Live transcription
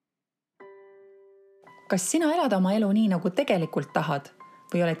Kas sina elad oma elu nii, nagu tegelikult tahad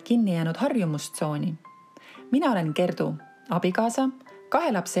või oled kinni jäänud harjumustsooni? Mina olen Kerdu, abikaasa,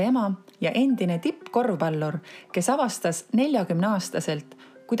 2 lapse ema ja endine tippkorvpallur, kes avastas 40-aastaselt,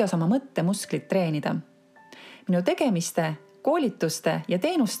 kuidas oma mõttemusklit treenida. Minu tegemiste, koolituste ja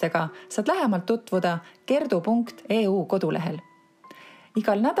teenustega saad lähemalt tutvuda kerdu.eu kodulehel.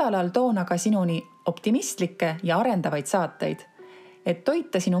 Igal nädalal toon aga sinuni optimistlikke ja arendavaid saateid, et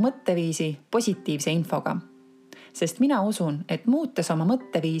toita sinu mõtteviisi positiivse infoga. Sest mina usun, et muutes oma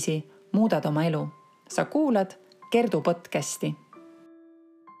mõtteviisi, muudad oma elu. Sa kuulad Kerdu podcasti.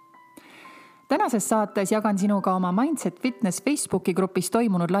 Tänases saates jagan sinuga oma Mindset Fitness Facebooki grupis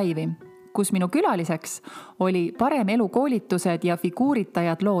toimunud laivi, kus minu külaliseks oli parem elu koolitused ja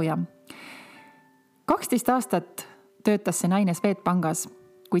figuuritajad looja. 12 aastat töötas see naine Swedbankis,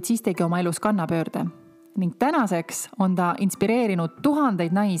 kuid siis tegi oma elus kannapöörde. Ning tänaseks on ta inspireerinud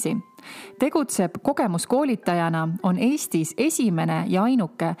tuhandeid naisi. Tegutseb kogemuskoolitajana, on Eestis esimene ja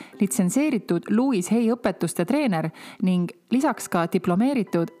ainuke litsenseeritud Louis Hay õpetuste treener ning lisaks ka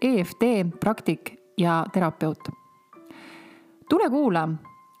diplomeeritud EFT praktik ja terapeut. Tule kuula,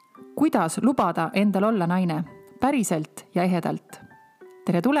 kuidas lubada endal olla naine päriselt ja ehedalt.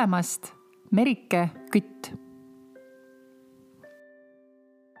 Tere tulemast, MERIKE KÜTT!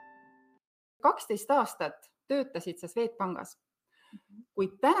 12 aastat töötasid sa Swedbankis,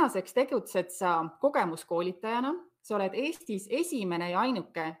 kuid tänaseks tegutsed sa kogemuskoolitajana. Sa oled Eestis esimene ja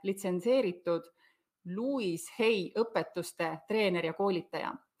ainuke litsenseeritud Louis Hay õpetuste treener ja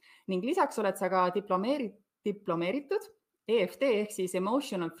koolitaja. Ning lisaks oled sa ka diplomeeritud EFT ehk siis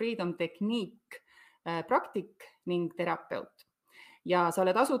Emotional Freedom Technique praktik ning terapeut. Ja sa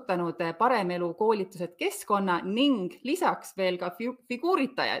oled asutanud parem elu koolitused keskkonna ning lisaks veel ka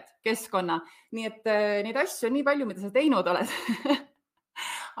figuuritajad keskkonna. Nii et neid asju on nii palju, mida sa teinud oled.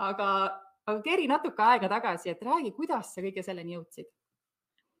 aga Keri natuke aega tagasi, et räägi, kuidas sa kõige selleni jõudsid?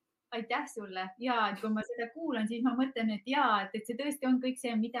 Aitäh sulle. Ja et kui ma seda kuulan, siis ma mõtlen, et see tõesti on kõik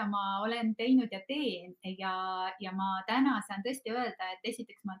see, mida ma olen teinud ja teen. Ja ma täna saan tõesti öelda, et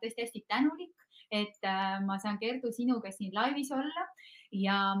esiteks ma olen tõesti hästi tänulik, et ma saan Kerdu sinuga siin laivis olla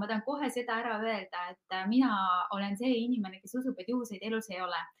ja ma tahan kohe seda ära öelda, et mina olen see inimene, kes usub, et juhuseid elus ei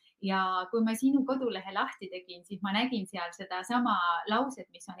ole. Ja kui ma sinu kodulehe lahti tegin, siis ma nägin seal seda sama lauset,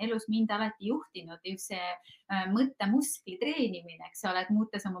 mis on elus mind alati juhtinud, just see mõttemuskli treenimine, eks ole, et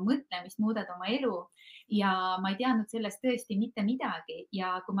muutes oma mõtlemist, muudad oma elu. Ja ma ei teadnud sellest tõesti mitte midagi.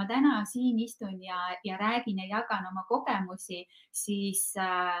 Ja kui ma täna siin istun ja räägin ja jagan oma kogemusi, siis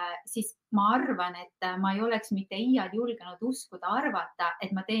ma arvan, et ma ei oleks mitte iial julgenud uskuda, arvata, et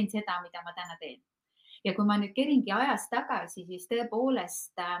ma teen seda, mida ma täna teen. Ja kui ma nüüd keringi ajas tagasi, siis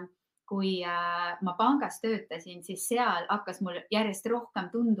tõepoolest, kui ma pangas töötasin, siis seal hakkas mul järjest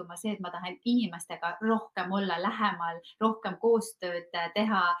rohkem tunduma see, et ma tahan inimestega rohkem olla lähemal, rohkem koostööd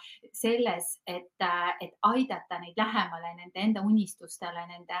teha selles, et aidata neid lähemale nende enda unistustele,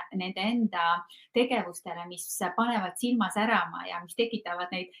 nende enda tegevustele, mis panevad silma särama ja mis tekitavad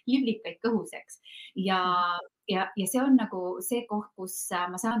neid liblikaid kõhuseks. Ja see on nagu see koht, kus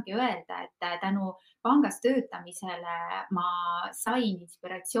ma saangi öelda, et tänu pangas töötamisele ma sain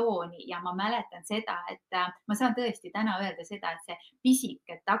inspiratsiooni ja ma mäletan seda, et ma saan tõesti täna öelda seda, et see pisik,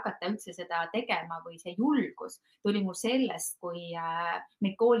 et hakata üldse seda tegema või see julgus tuli mul sellest, kui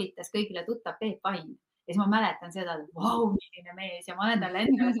meid koolitas kõigile tuttav Peep Vain. Ja siis ma mäletan seda, et vau, milline mees ja ma olen talle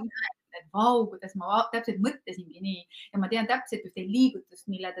endale mäletan, et vau, kuidas ma täpselt mõtlesingi nii. Ja ma tean täpselt ühte liigutust,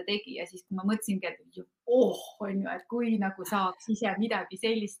 mille ta tegi ja siis kui ma mõtlesingi, et kui nagu saaks ise midagi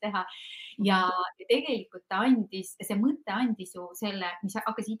sellist teha. Ja tegelikult see mõte andis ju selle, mis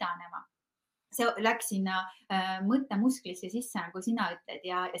hakkas idanema. See läks sinna mõttemusklisse sisse, nagu sina ütled,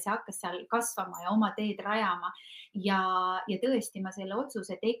 ja see hakkas seal kasvama ja oma teed rajama. Ja tõesti ma selle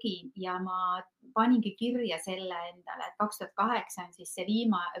otsuse tegin ja ma paningi kirja selle endale, et 2008 on siis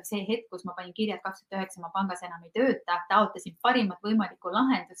see hetk, kus ma panin kirja, et 2009 ma pangas enam ei tööta, taotlesin parimat võimalikku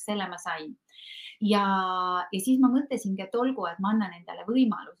lahendust, selle ma sain. Ja siis ma mõtlesingi, et olgu, et ma annan endale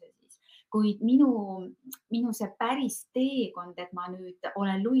võimaluse. Kuid minu see päris teekond, et ma nüüd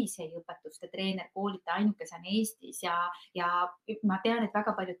olen Louis Hay õpetuste treener, koolitaja ainukesena Eestis ja ma tean, et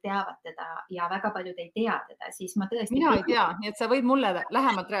väga paljud teavad teda ja väga paljud ei tea teda, siis ma tõesti... Mina ei tea, nii et sa võid mulle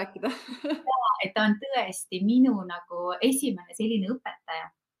lähemalt rääkida. Et ta on tõesti minu nagu esimene selline õpetaja.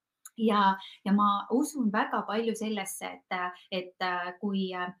 Ja ma usun väga palju sellesse, et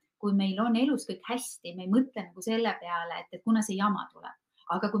kui meil on elus kõik hästi, me ei mõtle nagu selle peale, et kuna see jama tuleb.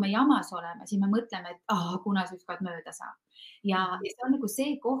 aga kui me jamas oleme, siis me mõtleme, et kuna see ükskord mööda saab. Ja see on nagu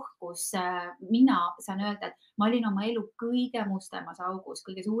see koht, kus mina saan öelda, et ma olin oma elu kõige mustemas augus,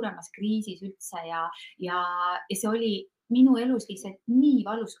 kõige suuremas kriisis üldse ja see oli minu elus lihtsalt nii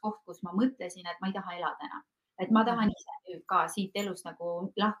valus koht, kus ma mõtlesin, et ma ei taha elada enam. Et ma tahan ise nüüd ka siit elust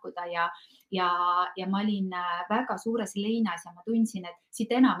nagu lahkuda ja ma olin väga suures leinas ja ma tundsin, et siit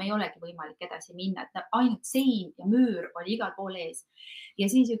enam ei olegi võimalik edasi minna, et ainult sein ja müür oli igal pool ees.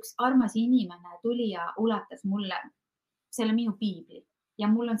 Ja siis üks armas inimene tuli ja ulatas mulle selle minu piibli ja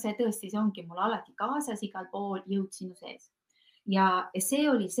mul on see tõesti, see ongi mul alati kaasas igal pool, jõud sinu sees. Ja see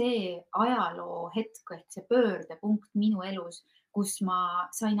oli see ajaloo hetk ehk see pöördepunkt minu elus, kus ma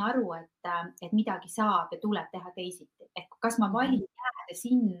sain aru, et midagi saab ja tuleb teha teisiti. Ehk kas ma valin jääda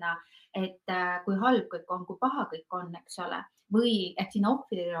sinna, et kui halb kõik on, kui paha kõik on, eks ole, või ehk sinna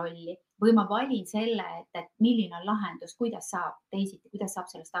ohvri rolli või ma valin selle, et milline on lahendus, kuidas saab teisiti, kuidas saab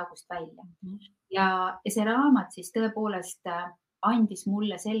sellest august välja. Ja see raamat siis tõepoolest andis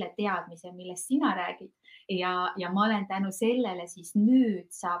mulle selle teadmise, millest sina räägid ja ma olen tänu sellele siis nüüd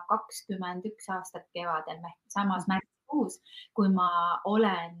saab 21 aastat kevadel, samas märtsikuus, kui ma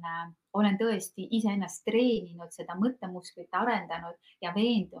olen tõesti iseennast treeninud, seda mõttemusklit arendanud ja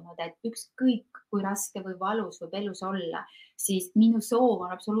veendunud, et ükskõik kui raske või valus võib elus olla, siis minu soov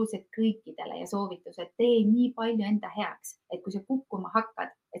on absoluutselt kõikidele ja soovitus, et tee nii palju enda heaks, et kui sa kukkuma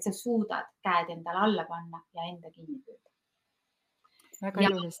hakkad, et sa suudad käed endale alla panna ja enda kinni püüda. Väga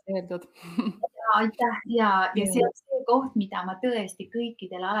ilusasti öeldud. Aitäh ja see on see koht, mida ma tõesti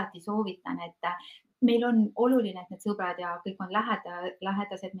kõikidele alati soovitan, et meil on oluline, et need sõbrad ja kõik on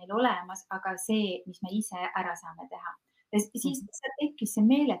lähedased meil olemas, aga see, mis me ise ära saame teha. Ja siis tekkis see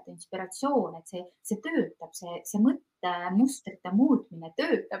meeletu inspiratsioon, et see töötab, see mõttemustrite muutmine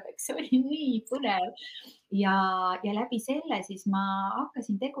töötab, eks see oli nii põnev. Ja läbi selle siis ma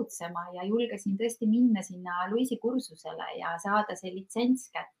hakkasin tegutsema ja julgesin tõesti minna sinna Luisi kursusele ja saada see litsents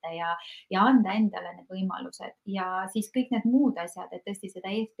kätte ja anda endale need võimalused ja siis kõik need muud asjad, et tõesti seda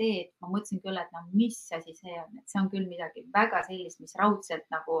EFT-d ma mõtlesin küll, et no mis asi see on, et see on küll midagi väga sellist, mis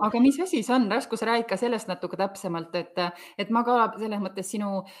raudselt nagu. Aga mis asi see on? Rasku sa räägid ka sellest natuke täpsemalt, et ma ka selles mõttes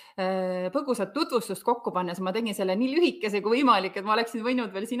sinu põgusat tutvustust kokku pannes, ma tegin selle nii lühikese kui võimalik, et ma oleksin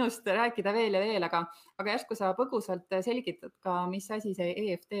võinud veel sinust rääkida veel ja veel, aga järsku sa põgusalt selgitad ka, mis asi see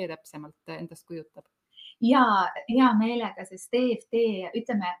EFT täpsemalt endast kujutab? Ja hea meelega, sest EFT,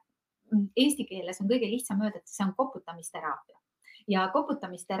 ütleme, eesti keeles on kõige lihtsam öelda, et see on koputamisteraapia. Ja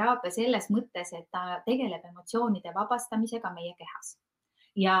koputamisteraapia selles mõttes, et ta tegeleb emotsioonide vabastamisega meie kehas.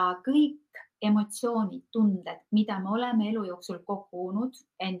 Ja kõik emotsioonid, tunded, mida me oleme elu jooksul kogunud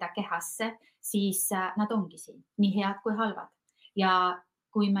enda kehasse, siis nad ongi siin, nii head kui halvad. Ja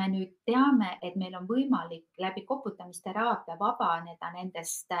kui me nüüd teame, et meil on võimalik läbi koputamisteraapia vabaneda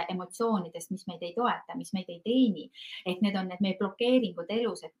nendest emotsioonidest, mis meid ei toeta, mis meid ei teeni, ehk need on need meie blokeeringud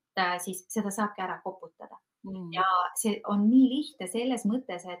elus, et siis seda saabki ära koputada. Ja see on nii lihtne selles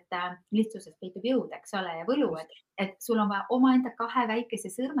mõttes, et lihtsuses peitub jõud, eks ole, ja võlu, et sul on vaja omaenda 2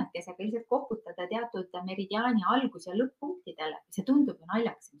 väikese sõrmekesega lihtsalt koputada teatud meridiaani algus- ja lõpp-punktidele. See tundub ju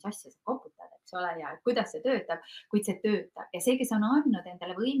naljakas, mis asja sa koputad, eks ole, ja kuidas see töötab, kuid see töötab. Ja see, kes on andnud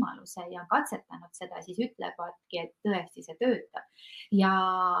endale võimaluse ja katsetanud seda, siis ütlevadki, et tõesti see töötab.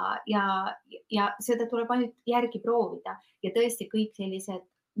 Ja seda tuleb ainult järgi proovida ja tõesti kõik sellised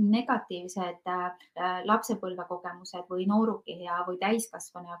negatiivsed lapsepõlve kogemused või noorukihea või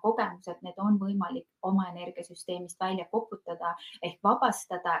täiskasvanu kogemused, need on võimalik oma energiasüsteemist välja koputada ehk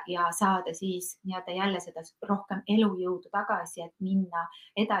vabastada ja saada siis nii-öelda jälle seda rohkem elujõudu tagasi, et minna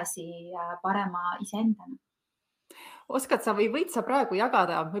edasi parema iseendana. Oskad sa või võid sa praegu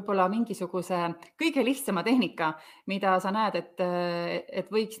jagada võib-olla mingisuguse kõige lihtsama tehnika, mida sa näed, et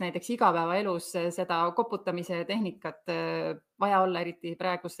võiks näiteks igapäevaelus seda koputamise tehnikat vaja olla, eriti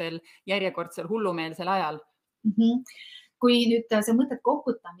praegusel järjekordsel hullumeelsel ajal? Kui nüüd sa mõtled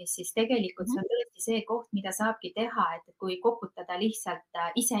koputamist, siis tegelikult see on tõesti see koht, mida saabki teha, et kui koputada lihtsalt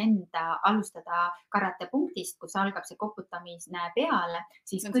iseenda, alustada karatepunktist, kus algab see koputamine peale,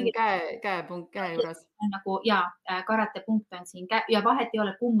 siis see on siin käe juures. Nagu karatepunkt on siin ja vahet ei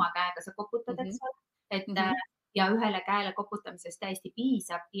ole, kumma käega sa koputad, eks ole, et ja ühele käele koputamisest täiesti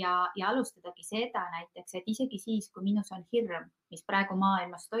piisab ja alustadagi seda näiteks, et isegi siis, kui minus on hirm, mis praegu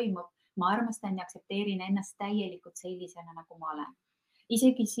maailmas toimub, ma armastan ja aktsepteerin ennast täielikult sellisena, nagu ma olen.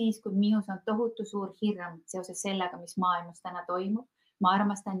 Isegi siis, kui minus on tohutu suur hirm seoses sellega, mis maailmas täna toimub, ma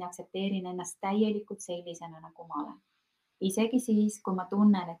armastan ja aktsepteerin ennast täielikult sellisena, nagu ma olen. Isegi siis, kui ma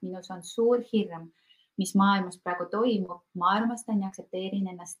tunnen, et minus on suur hirm, mis maailmas praegu toimub, ma armastan ja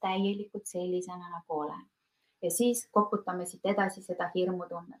aktsepteerin ennast täielikult sellisena, nagu olen. ja siis koputame siit edasi seda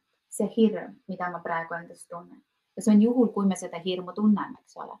hirmutunnet. See hirm, mida ma praegu endast tunnen. Ja see on juhul, kui me seda hirmu tunneme,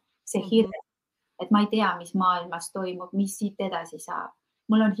 eks ole. See hirm, et ma ei tea, mis maailmas toimub, mis siit edasi saab.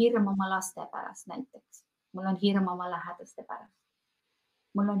 Mul on hirm oma laste pärast näiteks. Mul on hirm oma lähedaste pärast.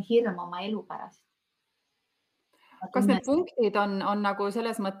 Mul on hirm oma elu pärast. Kas need punktid on nagu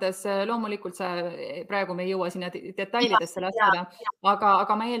selles mõttes, loomulikult praegu me ei jõua sinna detailidesse laskuda,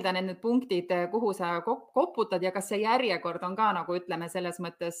 aga ma eeldan, et need punktid, kuhu sa koputad ja kas see järjekord on ka nagu ütleme selles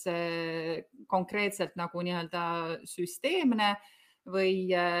mõttes konkreetselt nagu nii-öelda süsteemne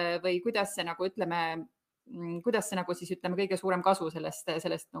või kuidas see nagu ütleme, kuidas see nagu siis ütleme kõige suurem kasu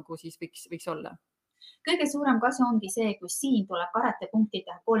sellest nagu siis võiks olla? Kõige suurem kasu ongi see, kui siin tuleb karatepunkti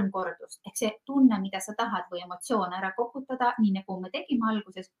teha 3 kordust. Ehk see tunne, mida sa tahad või emotsioon ära koputada, nii nagu me tegime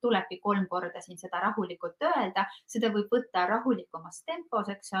alguses, tulebki 3 korda siin seda rahulikult öelda. Seda võib võtta rahulikumas tempos,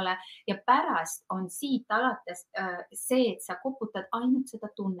 eks ole. Ja pärast on siit alates see, et sa koputad ainult seda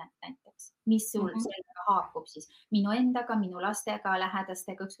tunnet näiteks, mis sul sellega haakub siis minu endaga, minu lastega,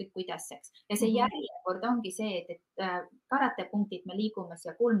 lähedastega, ükskõik kuidas seks. Ja see järjekord ongi see, et karatepunktid me liigume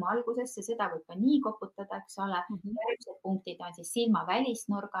siia kulmu algusesse, seda võib ka nii koputada, eks ole. Järgmised punktid on siis silma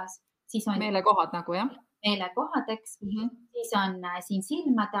välisnurgas. Meelekohad nagu, jah? Meelekohad, eks. Siis on siin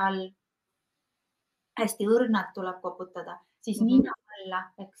silmade all. Hästi õrnalt tuleb koputada. Siis nina alla,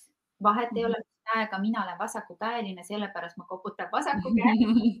 eks. Vahet ei ole käega, mina olen vasakukäeline, sellepärast ma koputan vasaku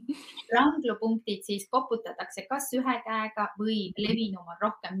käega. Ranglupunktid siis koputatakse kas ühe käega või levinum on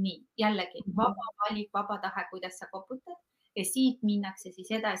rohkem nii. Jällegi vaba valik, vaba tahe, kuidas sa koputad. Ja siit minnakse siis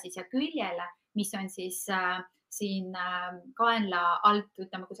edasi siia küljele, mis on siis siin kaenla alt,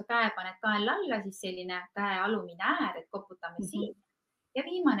 ütleme, kui sa käe paned kaenla alla, siis selline käe alumine äär, et koputame siin. Ja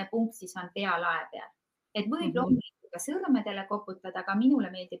viimane punkt siis on pealae peal. Et võib loomulikult ka sõrmedele koputada, aga minule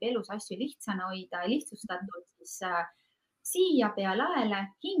meeldib elus asju lihtsana hoida, lihtsustatult siis siia pealaele,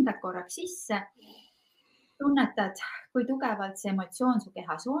 hingad korraks sisse. Tunnetad, kui tugevalt see emotsioon su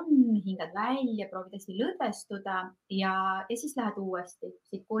kehas on, hingad välja, proovid hästi lõdvestuda ja siis lähed uuesti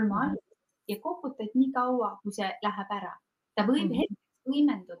siit kulma all ja koputad nii kaua, kui see läheb ära. Ta võib hetkeks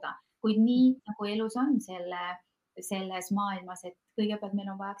võimenduda, kuid nii nagu elus on selles maailmas, et kõigepealt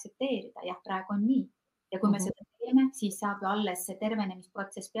meil on vaja aktsepteerida. Jah, praegu on nii. Ja kui me seda teeme, siis saab ju alles see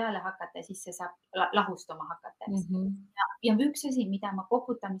tervenemisprotsess peale hakata ja siis see saab lahustuma hakata. Ja üks asi, mida ma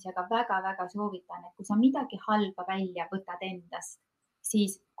koputamisega väga-väga soovitan, et kui sa midagi halba välja võtad endast,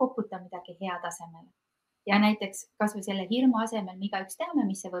 siis koputa midagi head asemele. Ja näiteks kas või selle hirmu asemel, me igaüks teame,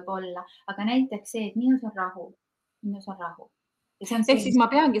 mis see võib olla, aga näiteks see, et minus on rahu. Minus on rahu. Ehk siis ma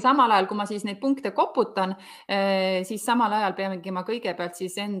peangi samal ajal, kui ma siis neid punkte koputan, siis samal ajal peangi ma kõigepealt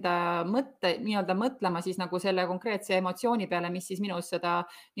siis enda nii-öelda mõtlema siis nagu selle konkreetse emotsiooni peale, mis siis minus seda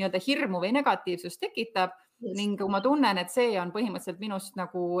nii-öelda hirmu või negatiivsust tekitab. Ning kui ma tunnen, et see on põhimõtteliselt minust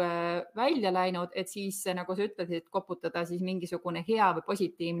nagu välja läinud, et siis nagu sa ütlesid, koputada siis mingisugune hea või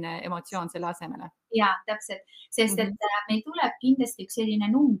positiivne emotsioon selle asemele. Ja, täpselt. Sest et meil tuleb kindlasti üks selline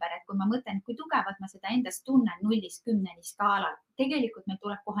number, et kui ma mõtlen, kui tugevalt ma seda endast tunnen 0-10 skaalal, tegelikult meil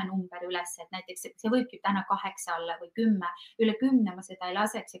tuleb kohe number üles, et näiteks see võibki täna 8 alla või 10. Üle 10 ma seda ei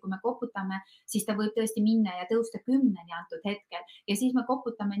laseks ja kui me koputame, siis ta võib tõesti minna ja tõusta 10-ni antud hetkel. Ja siis me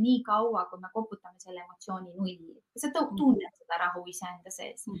koputame nii kaua, kui me koputame selle emotsiooni 0. Sa tunned seda rahu iseenda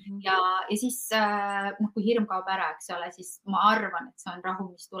sees. Ja siis, kui hirm kaob ära, eks ole, siis ma arvan, et see on rahu,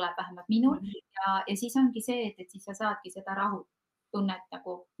 mis tuleb vähemalt minul. Ja siis ongi see, et siis sa saadki seda rahu tunnet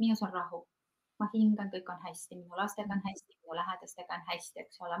nagu minus on rahu. Ma hingan, kõik on hästi, minu lastega on hästi, minu lähedastega on hästi,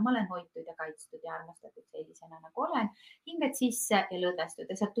 eks ole. Ma olen hoitud ja kaitstud ja armastatud sellisena nagu olen. Hingad sisse ja lõdvestud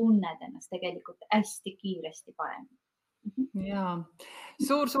ja sa tunned ennast tegelikult hästi kiiresti paremini. Ja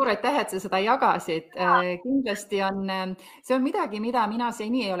suur aitäh, et sa seda jagasid. Kindlasti see on midagi, mida mina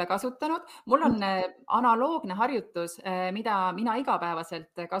seni ei ole kasutanud. Mul on analoogne harjutus, mida mina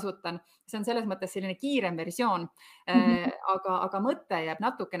igapäevaselt kasutan. See on selles mõttes selline kiirem versioon, aga mõte jääb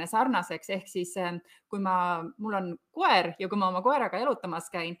natukene sarnaseks. Ehk siis, kui mul on koer ja kui ma oma koeraga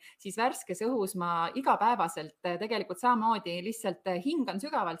jalutamas käin, siis värskes õhus ma igapäevaselt tegelikult samamoodi lihtsalt hingan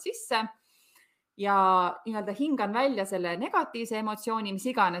sügavalt sisse ja nii-öelda hingan välja selle negatiivse emotsiooni, mis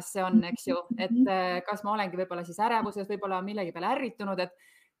iganes see on, eks ju, et kas ma olengi võib-olla siis ärevuses, võib-olla millegi peale ärritunud, et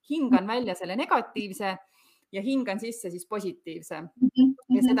hingan välja selle negatiivse ja hingan sisse siis positiivse. Mhm,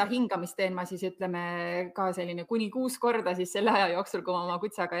 Ja mhm. seda hingamist teen ma siis ütleme ka selline kuni 6 korda siis selle aja jooksul, kui ma oma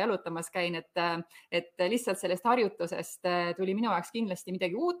kutsaga jalutamas käin, et lihtsalt sellest harjutusest tuli minu jaoks kindlasti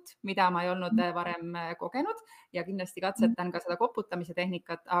midagi uut, mida ma ei olnud varem kogenud ja kindlasti katsetan ka seda koputamise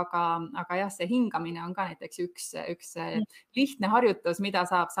tehnikat, aga jah, see hingamine on ka näiteks üks lihtne harjutus, mida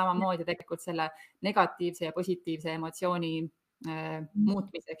saab samamoodi tegelikult selle negatiivse ja positiivse emotsiooni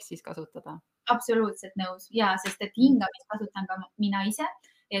muutmiseks siis kasutada. Absoluutselt nõus ja sest et hingamist kasutan ka mina ise,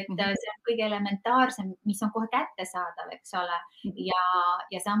 et Mhm. see on kõige elementaarsem, mis on kohe kättesaadav, eks ole.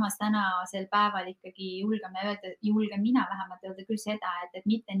 Ja samas tänasel päeval ikkagi julgen mina vähemalt öelda küll seda, et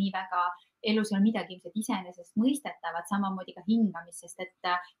mitte nii väga elus ei ole midagi ilmselt iseenesestmõistetavat, samamoodi ka hingamist, sest et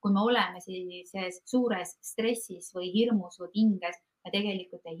kui me oleme sellises suures stressis või hirmus või pinges, me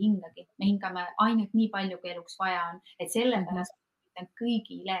tegelikult ei hingagi, me hingame ainult nii palju, kui eluks vaja on, et sellepärast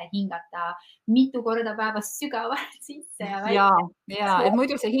kõigile hingata mitu korda päevas sügavalt sisse ja välja. Et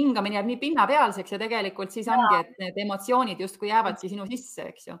muidu see hingamine jääb nii pinnapealseks ja tegelikult siis ongi, et need emotsioonid justkui jäävadki sinu sisse,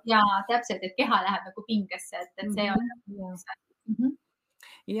 eks ju. Ja täpselt, et keha läheb nagu pingesse, et see on Ja. üks asi. Mhm.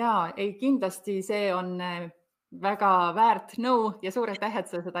 Ja ei, kindlasti see on väga väärt nõu ja suur aitäh, et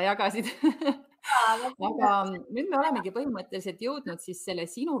sa seda jagasid. Aga nüüd me olemegi põhimõtteliselt jõudnud siis selle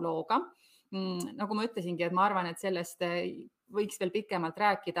sinu looga. Nagu ma ütlesingi, et ma arvan, et sellest võiks veel pikemalt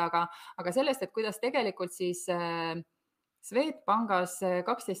rääkida, aga sellest, et kuidas tegelikult siis Swedbankis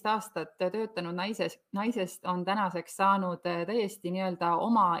 12 aastat töötanud naisest on tänaseks saanud täiesti nii-öelda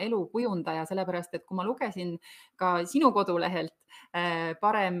oma elu kujundaja, sellepärast et kui ma lugesin ka sinu kodulehelt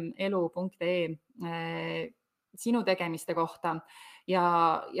paremelu.ee sinu tegemiste kohta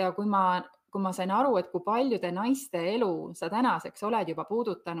ja kui ma sain aru, et kui paljude naiste elu sa tänaseks oled juba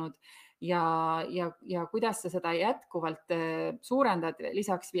puudutanud ja kuidas sa seda jätkuvalt suurendad,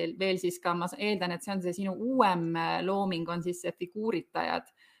 lisaks veel siis ka, ma eeldan, et see on see sinu uuem looming, on siis see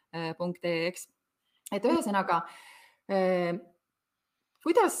figuuritajad.ee, eks. Et ühesõnaga,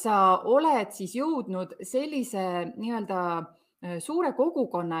 kuidas sa oled siis jõudnud sellise nii-öelda suure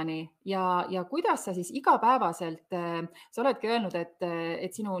kogukonnani ja kuidas sa siis igapäevaselt, sa oledki öelnud,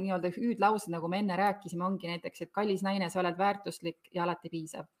 et sinu nii-öelda hüüdlaused, nagu me enne rääkisime, ongi näiteks, et kallis naine, sa oled väärtuslik ja alati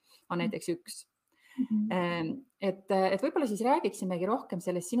piisav, on näiteks üks. Et võib-olla siis räägiksimegi rohkem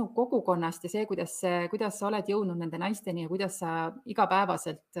sellest sinu kogukonnast ja see, kuidas sa oled jõudnud nende naisteni ja kuidas sa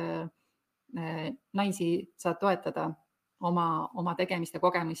igapäevaselt naisi saad toetada oma tegemiste,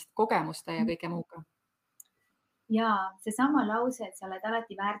 kogemuste ja kõige muuga. Ja seesama lause, et sa oled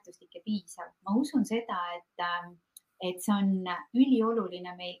alati väärtuslik ja piisav. Ma usun seda, et see on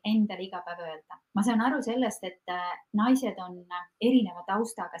ülioluline meil endal iga päev öelda. Ma saan aru sellest, et naised on erineva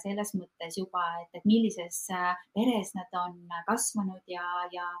taustaga selles mõttes juba, et millises peres nad on kasvanud ja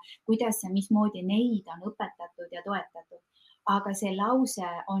kuidas ja mismoodi neid on õpetatud ja toetatud. Aga see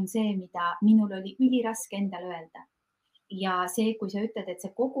lause on see, mida minul oli üliraske endale öelda. Ja see, kui sa ütled, et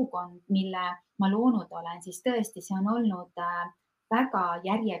see kogukond, mille ma loonud olen, siis tõesti, see on olnud väga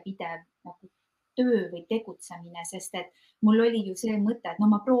järjepidev nagu töö või tegutsemine, sest et mul oli ju see mõte, et no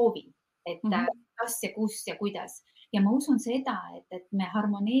ma proovin, et kas ja kus ja kuidas. Ja ma usun seda, et me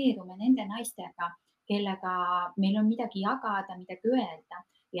harmoneerume nende naistega, kellega meil on midagi jagada, midagi öelda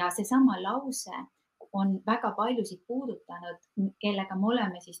ja seesama lause on väga paljusid puudutanud, kellega me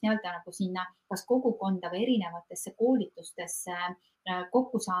oleme siis nii-öelda nagu sinna kas kogukonda või erinevatesse koolitustesse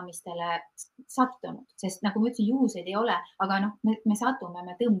kokkusaamistele sattunud, sest nagu ma ütlesin, juhuseid ei ole, aga noh, me satume,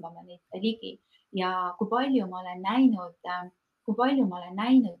 me tõmbame neid ligi ja kui palju ma olen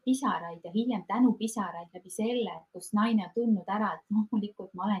näinud pisaraid ja hiljem tänupisaraid läbi selle, kus naine on tundnud ära, et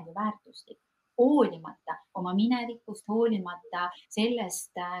loomulikult ma olen ju väärtuslik, hoolimata oma minevikust, hoolimata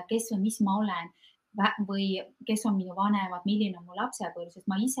sellest, kes või mis ma olen või kes on minu vanemad, milline on mu lapsepõlv, sest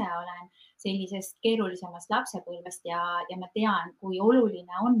ma ise olen sellisest keerulisemast lapsepõlvest ja ma tean, kui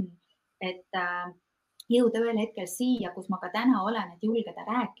oluline on, et jõuda ühel hetkel siia, kus ma ka täna olen, et julgeda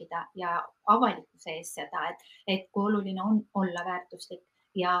rääkida ja avalikkuse ees seda, et kui oluline on olla väärtuslik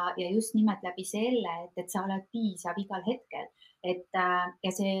ja just nimelt läbi selle, et sa oled piisav igal hetkel.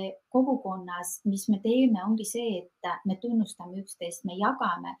 Ja see kogukonnas, mis me teeme, ongi see, et me tunnustame üksteist, me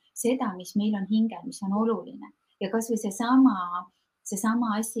jagame seda, mis meil on hingel, mis on oluline ja kasvõi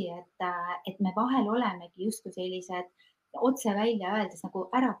seesama asi, et me vahel olemegi justkui sellised otse välja öeldes nagu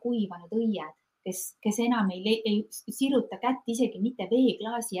ära kuivanud õied, kes enam ei siruta kätt isegi mitte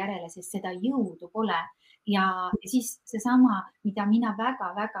veeklaasi järele, sest seda jõudu pole Ja siis seesama, mida mina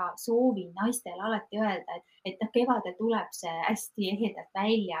väga-väga soovin naistele alati öelda, et kevadel tuleb see hästi ehedalt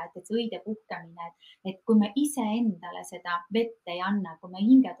välja, et see õide puhkamine, et kui me iseendale seda vett ei anna, kui me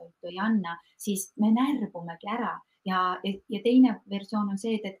hingetoitu ei anna, siis me närbumegi ära ja teine versioon on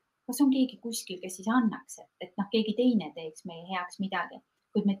see, et kas on keegi kuskil, kes siis annaks, et keegi teine teeks meie heaks midagi.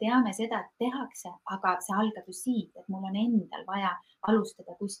 Kuid me teame seda, et tehakse, aga see algab ju siit, et mul on endal vaja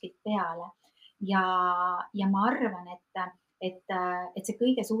alustada kuskilt peale. Ja ma arvan, et see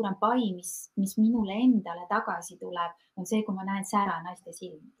kõige suurem pai, mis minule endale tagasi tuleb, on see, kui ma näen sära naiste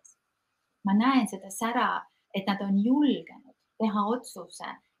silmides. Ma näen seda sära, et nad on julgenud teha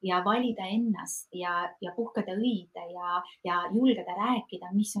otsuse ja valida ennast ja puhkada õide ja julgeda rääkida,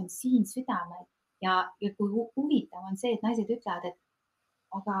 mis on siin südamel. Ja kui huvitav on see, et naised ütlevad, et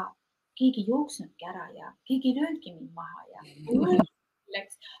aga keegi ei jooksnudki ära ja keegi ei löönudki mind maha ja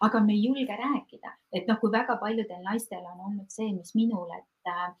selleks, aga me ei julge rääkida, et kui väga paljudel naistel on olnud see,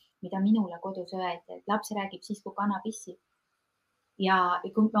 mida minule kodus öeldi, et laps räägib siis, kui kana pissib. Ja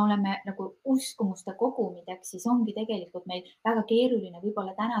kui me oleme nagu uskumuste kogumideks, siis ongi tegelikult meil väga keeruline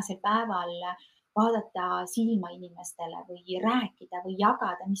võib-olla tänasel päeval vaadata silma inimestele või rääkida või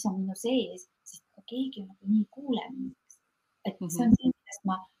jagada, mis on minu sees, sest keegi nagu nii kuule mind. Et see on see, millest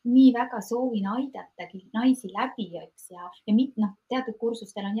ma nii väga soovin aidatagi naisi läbi, eks, ja teatud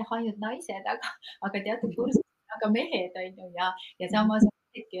kursustel on jah ainult naised, aga teatud kursustel on ka mehed, on ju, ja samas on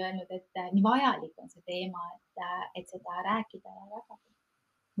meedki öelnud, et nii vajalik on see teema, et seda rääkida ja jagada.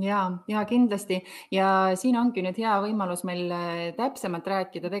 Ja kindlasti. Ja siin ongi nüüd hea võimalus meil täpsemalt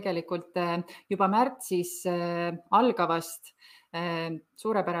rääkida tegelikult juba märtsis algavast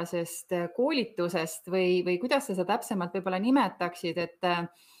suurepärasest koolitusest või kuidas sa seda täpsemalt võib-olla nimetaksid, et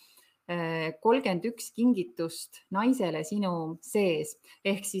 31 kingitust naisele sinu sees.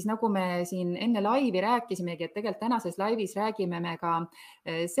 Ehk siis nagu me siin enne laivi rääkisimegi, et tegelikult tänases laivis räägime me ka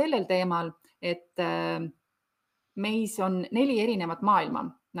sellel teemal, et meis on 4 erinevat maailma,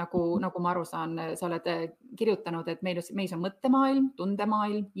 nagu ma aru saan, sa oled kirjutanud, et meis on mõttemaailm,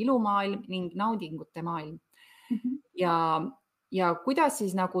 tundemaailm, ilumaailm ning naudingute maailm. Ja kuidas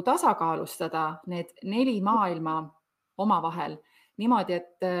siis nagu tasakaalustada need 4 maailma omavahel niimoodi,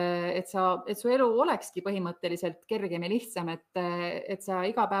 et su elu olekski põhimõtteliselt kergem ja lihtsam, et sa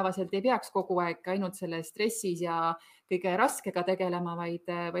igapäevaselt ei peaks kogu aeg ainult selle stressis ja kõige raskega tegelema,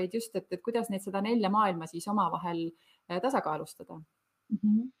 vaid just, et kuidas seda 4 maailma siis omavahel tasakaalustada.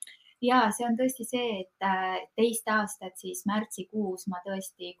 Ja see on tõesti see, et teist aastat siis märtsikuus ma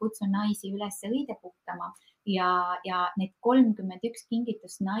tõesti kutsun naisi üles õide puhkama ja need 31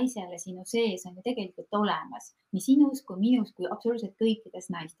 kingitust naisele sinu sees on ju tegelikult olemas. Nii sinus kui minus kui absoluutselt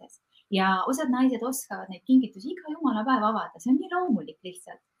kõikides naistes. Ja osad naised oskavad neid kingitusi iga jumala päev avada. See on nii loomulik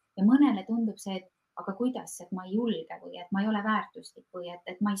lihtsalt. Ja mõnele tundub see, et aga kuidas, et ma ei julge või et ma ei ole väärtuslik või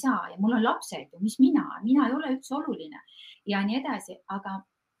et ma ei saa ja mul on lapsed ju, mis mina ei ole üldse oluline ja nii edasi.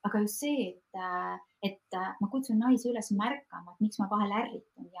 Aga just see, et ma kutsun naisi üles märkama, et miks ma vahel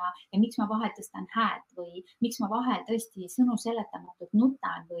ärritun ja miks ma vahel tõstan häält või miks ma vahel tõesti sõnu seletamatult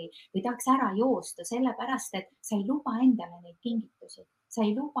nutan või tahaks ära joosta, sellepärast et sa ei luba endale neid kingitusi. Sa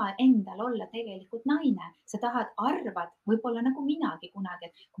ei luba endal olla tegelikult naine. Sa arvad võib-olla nagu minagi kunagi,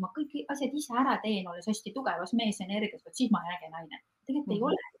 et kui ma kõik asjad ise ära teen, olles hästi tugevas meesenergias, siis ma olen äge naine. Tegelikult ei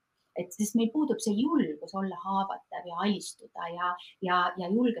ole. Sest meil puudub see julgus olla haavatav ja alistuda ja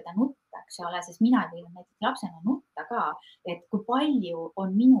julgeda nutta, eks ole, sest mina ei võinud näiteks lapsena nutta ka, et kui palju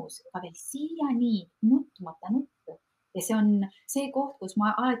on minus ka veel siiani nutmata nuttu. Ja see on see koht, kus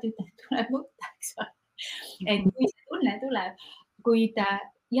ma alati ütlen, et tuleb nutta, eks ole. Et kui see tunne tuleb, kuid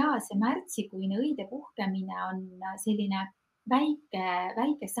see märtsikuine õide puhkemine on selline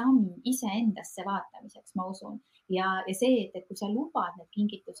väike samm iseendasse vaatamiseks, ma usun. Ja see, et kui sa lubad need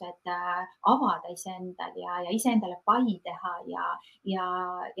kingitused avada iseendal ja iseendale pai teha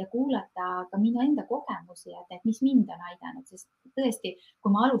ja kuulata ka minu enda kogemusi, et mis mind on aidanud, sest tõesti,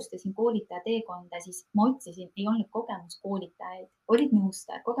 kui ma alustasin koolitaja teekonda, siis ma otsisin, ei olnud kogemuskoolitajaid, olid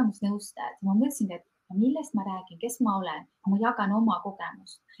nõustajad, kogemusnõustajad. Ma mõtlesin, et millest ma räägin, kes ma olen, ma jagan oma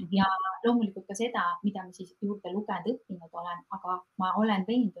kogemust ja loomulikult ka seda, mida ma siis juurde lugenud, õppinud olen, aga ma olen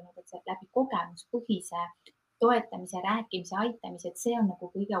veendunud, et see läbi kogemuspõhise toetamise, rääkimise, aitamise, et see on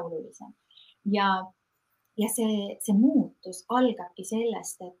nagu kõige olulisem. Ja see muutus algabki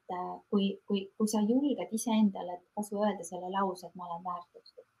sellest, et kui sa julged iseendale kas või öelda selle lause, et ma olen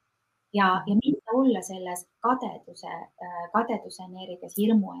väärtuslik ja mitte olla selles kadeduse energias,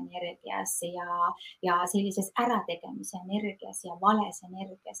 hirmu energias ja sellises ärategemise energias ja vales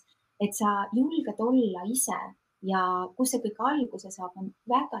energias, et sa julged olla ise ja kus see kõik alguse saab, on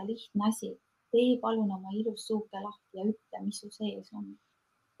väga lihtne asi. tee palun oma ilus suuke lahti ja ütle, mis su sees on.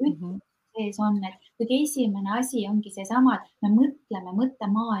 Ütle, Mhm. mis su sees on, et kõige esimene asi ongi seesama, et me mõtleme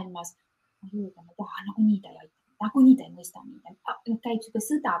mõttemaailmas, ma julgen, ma tahan, nagunii ta ei aita, nagunii ta ei mõista mind, käib sihuke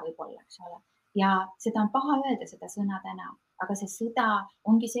sõda võib-olla, eks ole. Ja seda on paha öelda, seda sõna täna, aga see sõda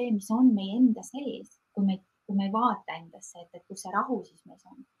ongi see, mis on meie enda sees, kui me ei vaata endasse, et kus see rahu siis meis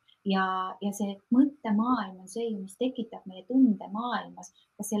on. Ja see mõttemaailm on see, mis tekitab meie tundemaailmas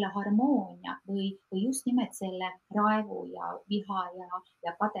ka selle harmoonia või just nimelt selle raevu ja viha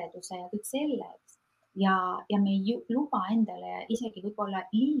ja kadeduse ja kõik selle, eks. Ja me ei luba endale isegi võib-olla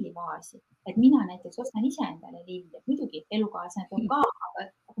lillivaasi, et mina näiteks ostan ise endale lilli, et muidugi elukaaslane toob ka,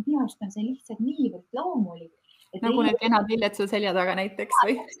 aga minu arust on see lihtsalt niivõrd loomulik. Nagu need kenad lilled sul selja taga näiteks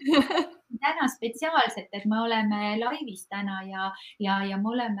või? Täna spetsiaalselt, et me oleme laivis täna ja me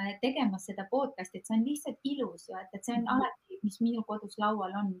oleme tegemas seda podcast'i, et see on lihtsalt ilus ju, et see on alati, mis minu kodus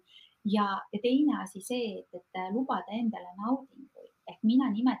laual on. Ja teine asi see, et lubada endale naudinguid, ehk mina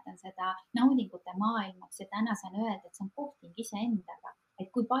nimetan seda naudingute maailmaks ja täna saan öelda, et see on kohting iseendaga, et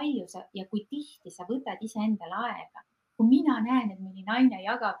kui palju sa ja kui tihti sa võtad iseendale aega. Kui mina näen, et mõni naine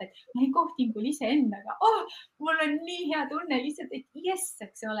jagab, et ma ei kohtingul iseendaga, mul on nii hea tunne lihtsalt, et jess,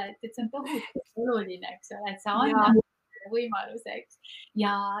 eks ole, et see on tohutult oluline, eks ole, et sa annad võimaluse, eks.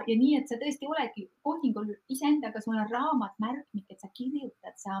 Ja nii, et sa tõesti oledki kohtingul iseendaga, sul on raamat, märkmik, et sa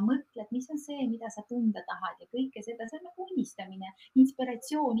kirjutad, sa mõtled, mis on see, mida sa tunda tahad ja kõike seda, see on nagu unistamine,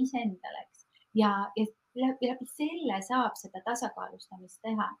 inspiratsioon iseendale, eks. Ja läbi selle saab seda tasakaalustamist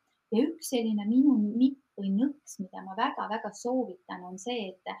teha. Ja üks selline minu nipp või nõks, mida ma väga-väga soovitan, on see,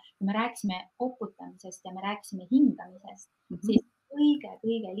 et kui me rääkisime koputamisest ja me rääkisime hingamisest, siis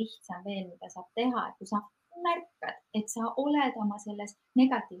kõige lihtsam veel, mida saab teha, et kui sa märkad, et sa oled oma selles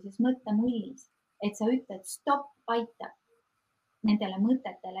negatiivses mõttemullis, et sa ütled stopp, aitab nendele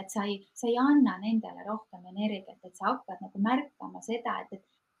mõtetele, et sa ei anna nendele rohkem energiat, et sa hakkad nagu märkama seda, et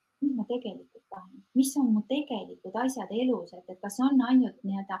mis ma tegelikult tahan, mis on mu tegelikud asjad elus, et kas on ainult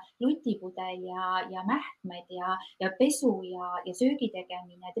nii-öelda lutipudel ja mähkmed ja pesu ja söögi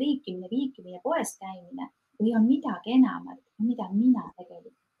tegemine, triikimine, viikimine, poes käimine või on midagi enamat, mida mina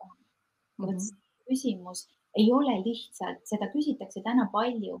tegelikult tahan. Vot see küsimus ei ole lihtsalt, seda küsitakse täna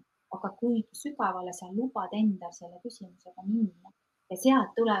palju, aga kui sügavale sa lubad endal selle küsimusega minna ja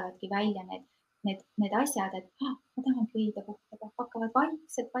sealt tulevadki välja need asjad, et ma tahangi viida puhtada, hakkavad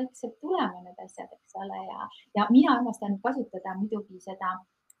vaikselt tulema need asjad, eks ole. Ja mina armastan kasutada muidugi seda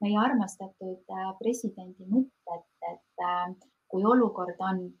meie armastatud presidendi mõtet, et kui olukord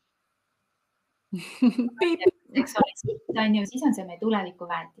on, eks ole, siis on see meie tuleviku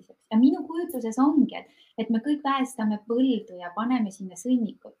väetiseks. Ja minu kujutluses ongi, et me kõik väestame põldu ja paneme sinna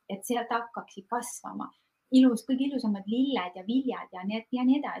sõnnikut, et sealt hakkaksid kasvama kõige ilusamad lilled ja viljad ja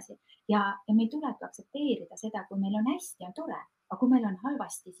nii edasi. Ja meil tulebki aktsepteerida seda, kui meil on hästi, on tore, aga kui meil on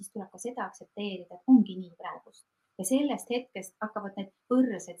halvasti, siis tuleb ka seda aktsepteerida, et ongi nii praegust. Ja sellest hetkest hakkavad need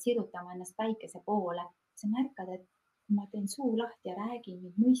põrsed sirutama ennast päikese poole. Sa märkad, et ma teen suu lahti ja räägin,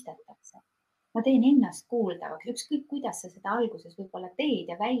 mind mõistetakse. Ma teen ennast kuuldavaks, ükskõik kuidas sa seda alguses võib-olla teed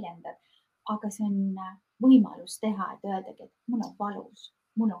ja väljendad, aga see on võimalus teha, et öeldagi, et mul on valus,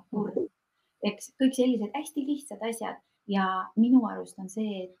 mul on kurb. Eks kõik sellised hästi lihtsad asjad ja minu arust on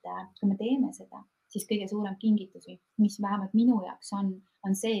see, et kui me teeme seda, siis kõige suurem kingitusi, mis vähemalt minu jaoks on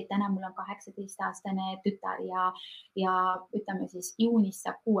see, et täna mul on 18-aastane tütar ja ütleme siis juunis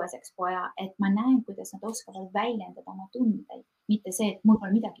saab 6-seks poja, et ma näen, kuidas nad oskavad väljendada oma tundeid, mitte see, et mul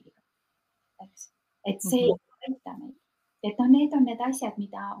pole midagi viga. Et see ei aita meid. Et need on need asjad,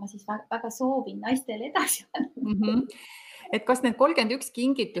 mida ma siis väga soovin naistele edasi anda. Et kas need 31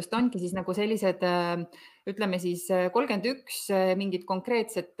 kingitust ongi siis nagu sellised, ütleme siis 31 mingit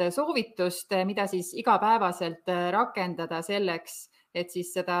konkreetset soovitust, mida siis igapäevaselt rakendada selleks, et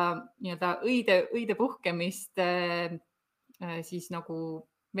siis seda nii-öelda õide puhkemist siis nagu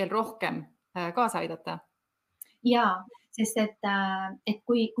veel rohkem kaasa aidata? Jaa, sest et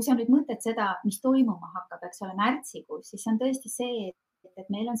kui sa nüüd mõtled seda, mis toimuma hakkab, eks ole, märtsikuus, siis on tõesti see, et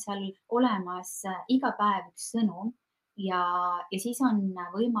meil on seal olemas iga päev üks sõnum ja siis on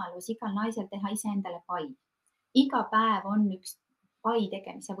võimalus igal naisel teha iseendale pai. Iga päev on üks pai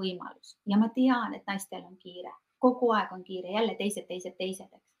tegemise võimalus ja ma tean, et naistel on kiire, kogu aeg on kiire, jälle teised, eks.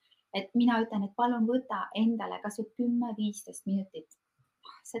 Et mina ütlen, et palun võta endale kas või 10-15 minutit.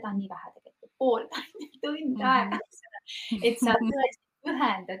 Seda on nii vähe tegelikult, pool tund aega, et sa tõesti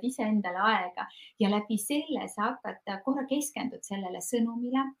ühendad iseendale aega ja läbi selle sa hakkad korra keskendud sellele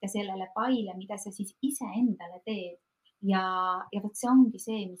sõnumile ja sellele paile, mida sa siis iseendale teed. Ja vot see ongi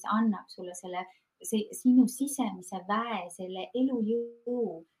see, mis annab sulle selle sinu sisemise väe, selle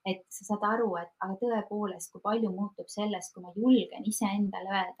elujõu, et sa saad aru, et aga tõepoolest, kui palju muutub sellest, kui ma julgen iseendale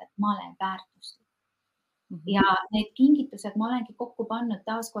öelda, et ma olen väärtuslik. Ja need kingitused ma olengi kokku pannud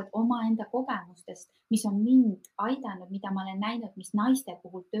taaskord omaenda kogemustest, mis on mind aidanud, mida ma olen näinud, mis naiste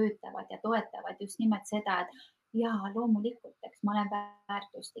puhul töötavad ja toetavad just nimelt seda, et jaa, loomulikult, eks ma olen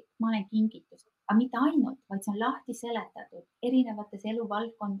väärtuslik, ma olen kingitus, aga mitte ainult, vaid see on lahti seletatud erinevates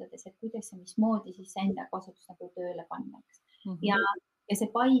eluvaldkondades, et kuidas ja mismoodi siis enda kasutus nagu tööle panna, eks. Ja see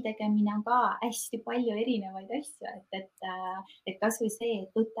pai tegemine on ka hästi palju erinevaid asju, et kasvõi see,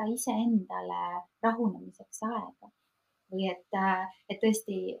 et võtta iseendale rahunemiseks aega või et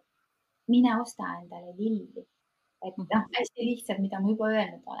tõesti mine osta endale lilli. Et hästi lihtsalt, mida ma juba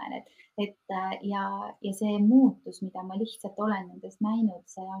öelnud olen, ja see muutus, mida ma lihtsalt olen nendest näinud,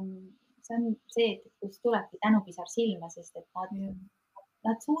 see on see, et kus tulebki tänupisar silma, sest et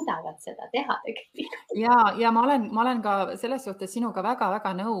nad suudavad seda teha tegelikult. Ja ma olen ka selles suhtes sinuga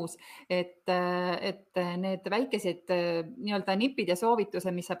väga-väga nõus, et need väikesed nii-öelda nipid ja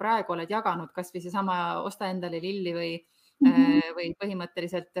soovitused, mis sa praegu oled jaganud, kas või seesama osta endale lilli või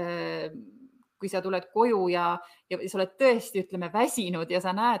põhimõtteliselt kui sa tuled koju ja sa oled tõesti, ütleme, väsinud ja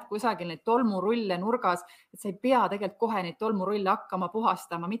sa näed kusagil neid tolmurulle nurgas, et sa ei pea tegelikult kohe neid tolmurulle hakkama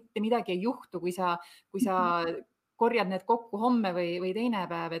puhastama, mitte midagi ei juhtu, kui sa korjad need kokku homme või teine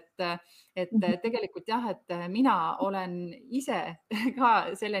päev, et tegelikult jah, et mina olen ise ka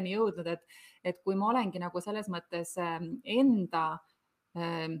selleni jõudnud, et kui ma olengi nagu selles mõttes enda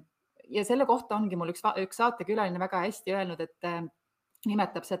ja selle kohta ongi mul üks saatekülaline väga hästi öelnud, et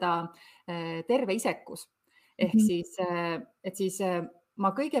nimetab seda terve isekus. Ehk siis, et siis ma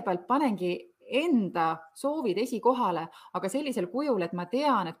kõigepealt panengi enda soovid esikohale, aga sellisel kujul, et ma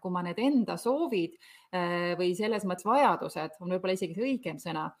tean, et kui ma need enda soovid või selles mõttes vajadused, on võib-olla isegi see õigem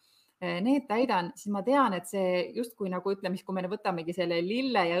sõna, need täidan, siis ma tean, et see justkui nagu ütleme, kui me võtamegi selle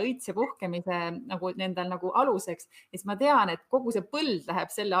lille ja õitse puhkemise nagu nendel nagu aluseks, siis ma tean, et kogu see põld läheb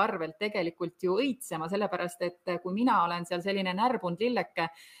selle arvelt tegelikult ju õitsema, sellepärast et kui mina olen seal selline närbunud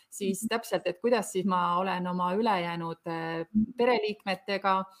lilleke, siis täpselt, et kuidas siis ma olen oma ülejäänud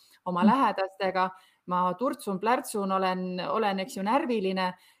pereliikmetega, oma lähedastega, ma turtsun-plärtsun, olen, eks ju,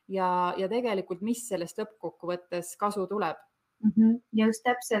 närviline ja tegelikult, mis sellest lõppkokkuvõttes kasu tuleb. Ja just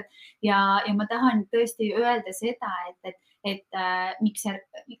täpselt. Ja ma tahan tõesti öelda seda, et miks see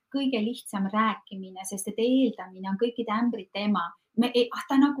kõige lihtsam rääkimine, sest et eeldamine on kõikide ämbrite ema.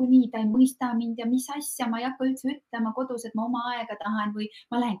 Ta nagunii, ta ei mõista mind ja mis asja, ma ei hakka üldse ütlema kodus, et ma oma aega tahan või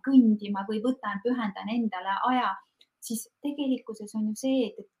ma lähen kõndima või pühendan endale aja. Siis tegelikkuses on ju see,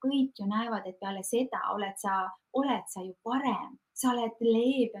 et kõik ju näevad, et peale seda oled sa ju parem, sa oled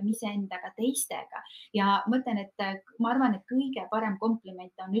leebem iseendaga, teistega ja mõtlen, et ma arvan, et kõige parem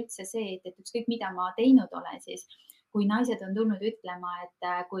kompliment on üldse see, et ükskõik mida ma teinud olen, siis kui naised on tulnud ütlema, et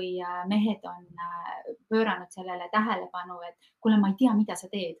kui mehed on pööranud sellele tähelepanu, et kuule, ma ei tea, mida sa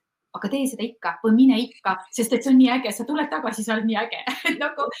teed, aga tee seda ikka või mine ikka, sest et see on nii äge, sa tuled tagasi, sa oled nii äge.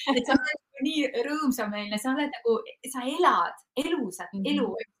 Nagu, et sa oled nii rõõmsameelne, sa oled nagu, sa elad elusat elu,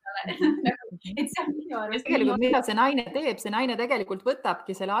 eks ole. Et see on minu arust. Tegelikult, mida see naine teeb, see naine tegelikult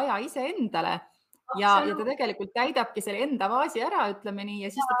võtabki selle aja iseendale ja ta tegelikult täidabki selle enda vaasi ära, ütleme nii,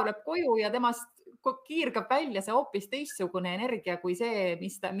 ja siis ta tuleb koju ja temast kiirgab välja see hoopis teistsugune energia kui see,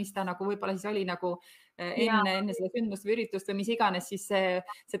 mis ta nagu võib-olla siis oli nagu enne seda sündmust või üritust või mis iganes, siis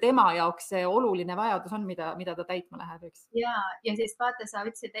see tema jaoks see oluline vajadus on, mida ta täitma läheb, eks. Ja siis vaata, sa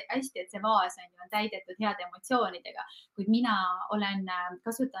ütlesid hästi, et see vaas on täidetud heade emotsioonidega, kuid mina olen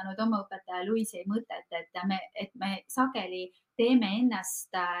kasutanud oma õpetaja Luisi mõtet, et me sageli teeme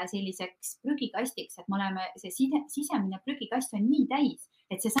ennast selliseks prügikastiks, et me oleme, see sisemine prügikast on nii täis,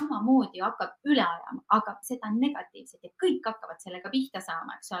 et see samamoodi hakkab üle ajama, aga seda on negatiivset ja kõik hakkavad sellega pihta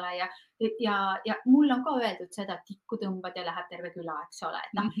saama, eks ole. Ja mul on ka öeldud seda, et tikku tõmbad ja läheb terve küla, eks ole.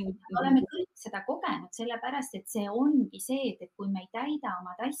 Oleme kõik seda kogenud, sellepärast, et see ongi see, et kui me ei täida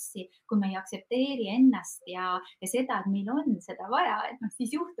oma tassi, kui me ei aktsepteeri ennast ja seda, et meil on seda vaja, et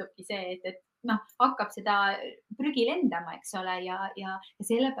siis juhtubki see, et hakkab seda prügi lendama, eks ole, ja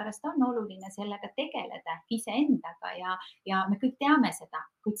sellepärast on oluline sellega tegeleda iseendaga ja me kõik teame seda,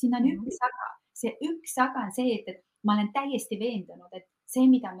 kuid siin on üks aga. See üks aga on see, et ma olen täiesti veendunud, et see,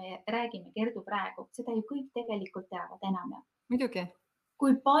 mida me räägime Kerdu praegu, seda ju kõik tegelikult teavad enam. Muidugi.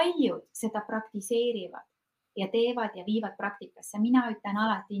 Kui paljud seda praktiseerivad ja teevad ja viivad praktikasse. Mina ütlen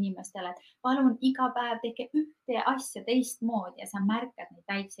alati inimestele, et palun iga päev tehke ühte asja teistmoodi ja sa märkad neid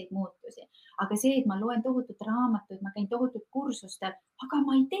väikseid muutusi. Aga see, et ma loen tohutut raamatut, ma käin tohutut kursustel, aga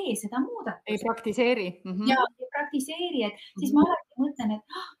ma ei tee seda muudatust. Ei praktiseeri. Ja ei praktiseeri, et siis ma alati mõtlen,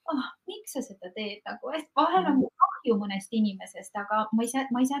 et miks sa seda teed nagu, et vahel on kahju mõnest inimesest, aga ma ei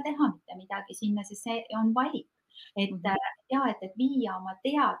saa teha mitte midagi sinna, sest see on valik. Et viia oma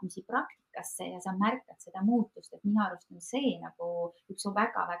teadmisi praktikasse ja sa märkad seda muutust, et minu arust on see nagu üks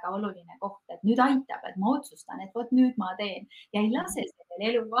väga-väga oluline koht, et nüüd aitab, et ma otsustan, et vot nüüd ma teen ja ei lase sellel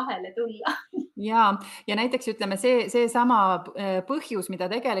elu vahele tulla. Ja näiteks ütleme see sama põhjus,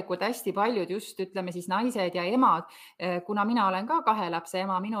 mida tegelikult hästi paljud just ütleme siis naised ja emad, kuna mina olen ka 2 lapse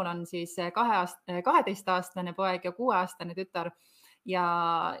ema, minul on siis 12-aastane poeg ja 6-aastane tütar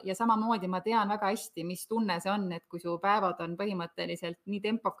ja samamoodi ma tean väga hästi, mis tunne see on, et kui su päevad on põhimõtteliselt nii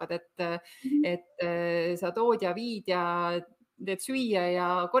tempokad, et sa tood ja viid ja teed süüa ja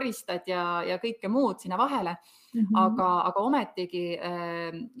koristad ja kõike muud sinna vahele. Aga ometigi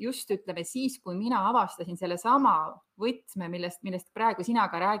just ütleme siis, kui mina avastasin selle sama võtme, millest praegu sina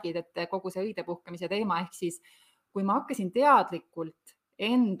ka räägid, et kogu see õidepuhkamise teema, ehk siis kui ma hakkasin teadlikult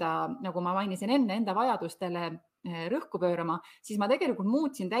nagu ma mainisin enda vajadustele rõhku pöörama, siis ma tegelikult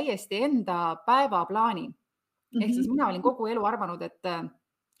muutsin täiesti enda päevaplaani. Ehk siis mina olin kogu elu arvanud, et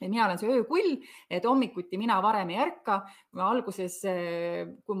mina olen see öökull, et hommikuti mina varem ei ärka. Alguses,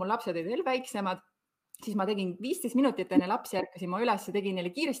 kui mul lapsed olid veel väiksemad, siis ma tegin 15 minutit enne lapsi, ärkasin ma üles ja tegin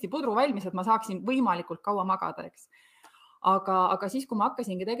neile kiiresti pudru valmis, et ma saaksin võimalikult kaua magada, eks. Aga siis, kui ma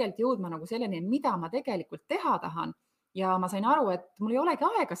hakkasingi tegelikult jõudma nagu selleni, mida ma tegelikult teha tahan ja ma sain aru, et mul ei olegi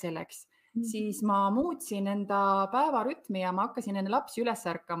aega selleks, siis ma muutsin enda päevarütmi ja ma hakkasin enne lapsi üles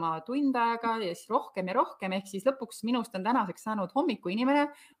ärkama tund aega ja siis rohkem ja rohkem, ehk siis lõpuks minust on tänaseks saanud hommikuinimene.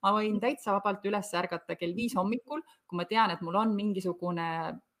 Ma võin täitsa vabalt üles ärgata kell 5 hommikul, kui ma tean, et mul on mingisugune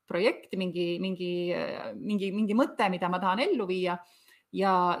projekt, mingi mõte, mida ma tahan ellu viia.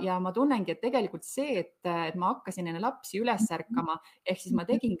 Ja ma tunnengi, et tegelikult see, et ma hakkasin enne lapsi üles ärkama, ehk siis ma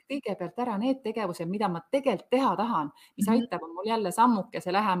tegin kõigepealt ära need tegevused, mida ma tegelikult teha tahan, mis aitavad mul jälle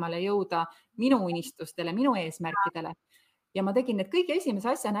sammukese lähemale jõuda minu unistustele, minu eesmärkidele. Ja ma tegin need kõige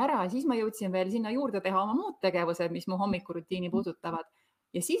esimese asjana ära ja siis ma jõudsin veel sinna juurde teha oma muud tegevused, mis mu hommikurutiini puudutavad.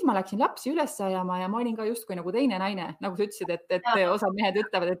 Ja siis ma läksin lapsi üles ajama ja ma olin ka justkui nagu teine naine, nagu sa ütlesid, et osad mehed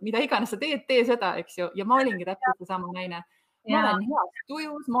ütlevad, et mida iganes sa teed, tee seda, eks ju. Ja ma olingi täpselt seesama naine. Ma olen heas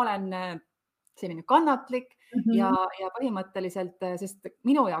tujus, ma olen selline kannatlik ja põhimõtteliselt, sest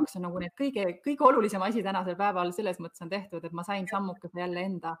minu jaoks on nagu need kõige olulisem asi tänasel päeval selles mõttes on tehtud, et ma sain sammukese jälle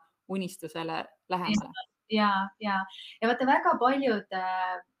enda unistusele lähemale. Ja vaata väga paljud,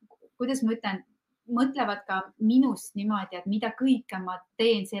 kuidas ma ütlen, mõtlevad ka minust niimoodi, et mida kõike ma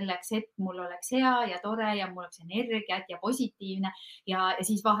teen selleks, et mul oleks hea ja tore ja mul oleks energiat ja positiivne. Ja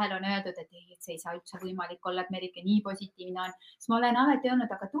siis vahel on öeldud, et ei, et see ei saa üldse võimalik olla, et Merike nii positiivne on. Siis ma olen alati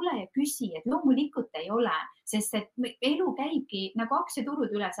öelnud, aga tule ja küsi, et loomulikult ei ole, sest et elu käibki nagu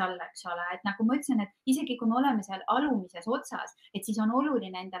aktsiaturud üles-alla, eks ole. Et nagu ma ütlesin, et isegi kui me oleme seal alumises otsas, et siis on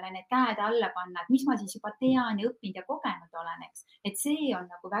oluline endale need käed alla panna, et mis ma siis juba tean ja õppinud ja kogenud olen, eks. Et see on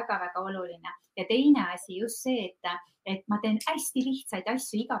nagu väga-väga oluline. Ja teine asi just see, et ma teen hästi lihtsaid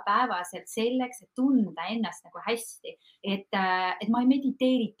asju igapäevaselt selleks, et tunda ennast nagu hästi. Et ma ei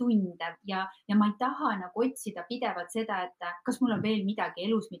mediteeri tunde ja ma ei taha nagu otsida pidevalt seda, et kas mul on veel midagi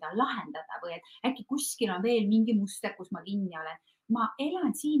elus, mida lahendada või et äkki kuskil on veel mingi muster, kus ma kinni olen. Ma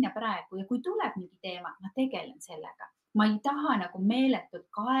elan siin ja praegu ja kui tuleb mingi teema, ma tegelen sellega. Ma ei taha nagu meeletult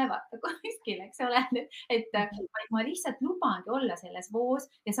kaevata kuskil, eks ole, et ma lihtsalt lubangi olla selles voos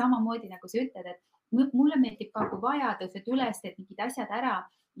ja samamoodi nagu sa ütled, et mulle meeldib ka, kui vaja, tõused üles, teed mingid asjad ära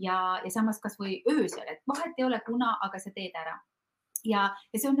ja samas kas või öösel, et vahet ei ole kuna, aga sa teed ära. Ja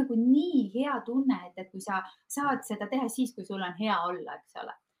see on nagu nii hea tunne, et kui sa saad seda teha siis, kui sul on hea olla, eks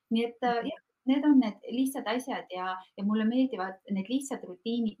ole. Nii et need on need lihtsad asjad ja mulle meeldivad need lihtsad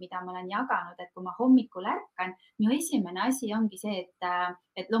rutiinid, mida ma olen jaganud, et kui ma hommikul ärkan, minu esimene asi ongi see,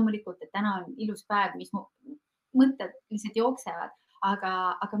 et loomulikult, et täna on ilus päev, mis mu mõtted lihtsalt jooksevad,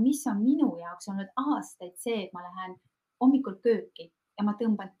 aga mis on minu jaoks olnud aastaid see, et ma lähen hommikul kööki ja ma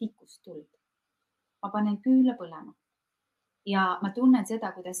tõmban tikust tuld. Ma panen küüla põlema ja ma tunnen seda,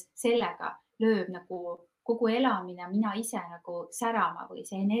 kuidas sellega lööb nagu kogu elamine, mina ise nagu särama või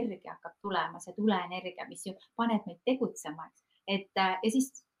see energia hakkab tulema, see tuleenergia, mis ju paneb meid tegutsema. Ja siis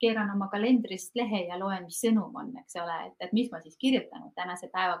keeran oma kalendrist lehe ja loen, mis sõnum on, eks ole, et mis ma siis kirjutanud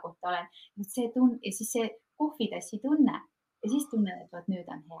tänase päeva kohta olen. Ja siis see kohvitassi tunne ja siis tunnen, et nüüd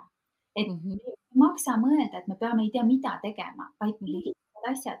on hea. Et ei maksa mõelda, et me peame ei tea mida tegema, vaid lihtsalt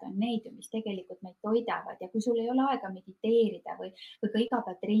asjad on need, mis tegelikult meid toidavad ja kui sul ei ole aega mediteerida või ka iga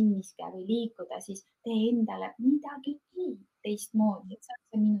päev trennis käia või liikuda, siis tee endale midagi teistmoodi. See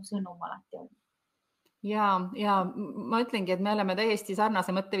on minu sõnum alati olnud. ja ma ütlengi, et me oleme täiesti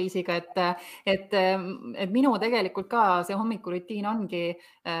sarnase mõtteviisiga, et minu tegelikult ka see hommikurutiin ongi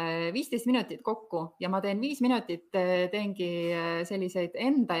 15 minutit kokku ja ma teen 5 minutit, teengi selliseid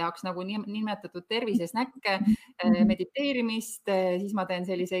enda jaoks nagu nimetatud tervisesnäkke, mediteerimist, siis ma teen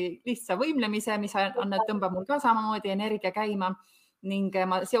sellise lihtsa võimlemise, mis tõmbab mul ka samamoodi energia käima ning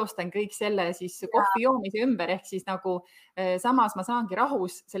ma seostan kõik selle siis kohvi joomise ümber, ehk siis nagu samas ma saangi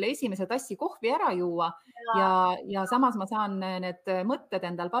rahus selle esimese tassi kohvi ära juua ja samas ma saan need mõtted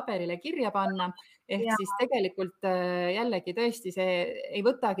endal paberile kirja panna. Ehk siis tegelikult jällegi tõesti see ei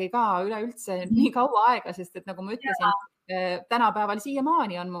võtagi ka üleüldse nii kaua aega, sest et nagu ma ütlesin, tänapäeval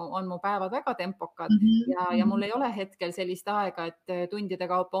siiamaani on mu päevad väga tempokad ja mul ei ole hetkel sellist aega, et tundide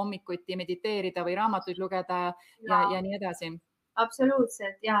kaupa hommikuti mediteerida või raamatuid lugeda ja nii edasi.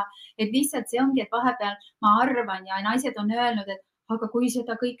 Absoluutselt ja et lihtsalt see ongi, et vahepeal ma arvan ja naised on öelnud, et aga kui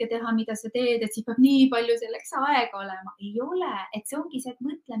seda kõike teha, mida sa teed, et siis peab nii palju selleks aega olema. Ei ole, et see ongi see, et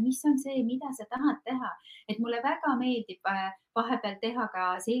mõtle, mis on see, mida sa tahad teha. Et mulle väga meeldib vahepeal teha ka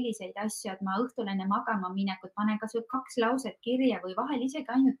selliseid asju, et ma õhtul enne magama minekut panen kas või 2 lauset kirja või vahel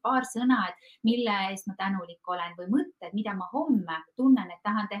isegi ainult paar sõna, et mille eest ma tänulik olen või mõtted, mida ma homme tunnen, et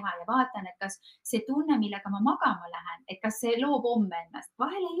tahan teha ja vaatan, et kas see tunne, millega ma magama lähen, et kas see loob homme ennast.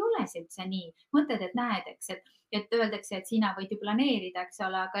 Vahel ei ole see üldse nii. Mõtled, et näed, eks, et öeldakse, et sina võid ju planeerida, eks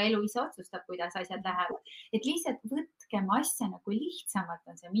ole, aga elu ise otsustab, kuidas asjad lähevad. Et lihtsalt võtkem asja nagu lihtsamalt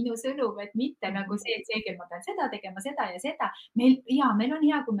on see minu sõnum, et mitte nagu see, et seegi ma pean seda tegema, seda ja seda. Meil on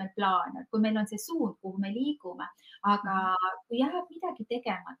hea, kui meil plaan, kui meil on see suund, kuhu me liigume, aga kui jääb midagi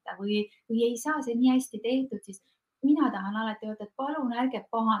tegemata või ei saa see nii hästi tehtud, siis mina tahan alati öelda, et palun ärge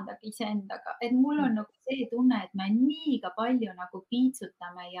pahandage iseendaga, et mul on nagu see tunne, et me liiga palju nagu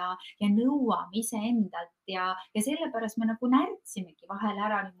piitsutame ja nõuame iseendalt ja sellepärast me nagu närtsimegi vahel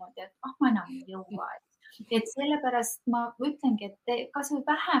ära niimoodi, et ma enam ei jõua. Et sellepärast ma ütlengi, et kasvõi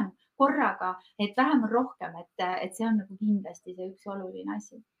vähem korraga, et vähem on rohkem, et see on nagu kindlasti see üks oluline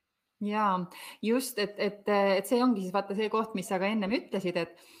asi. Ja just, et see ongi siis vaata see koht, mis sa ka ennem ütlesid,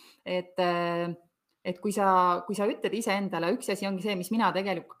 et kui sa ütled iseendale, üks asi ongi see, mis mina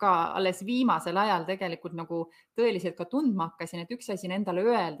tegelikult ka alles viimasel ajal tegelikult nagu tõeliselt ka tundma hakkasin, et üks asi on endale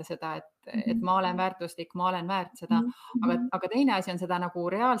öelda seda, et ma olen väärtuslik, ma olen väärt seda, aga teine asi on seda nagu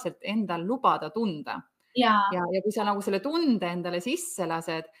reaalselt endal lubada tunda. Ja kui sa nagu selle tunde endale sisse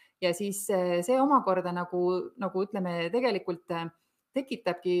lased ja siis see omakorda nagu ütleme, tegelikult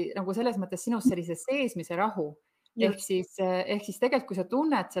tekitabki nagu selles mõttes sinus sellise seesmise rahu. Ehk siis tegelikult, kui sa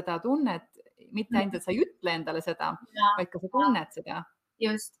tunned seda tunnet, mitte ainult, et sa ei ütle endale seda, vaid ka sa tunned seda.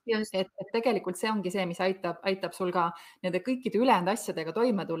 Just. Et tegelikult see ongi see, mis aitab sul ka nende kõikide ülejäänud asjadega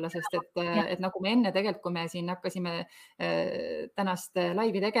toime tulla, sest et nagu me enne tegelikult, kui me siin hakkasime tänast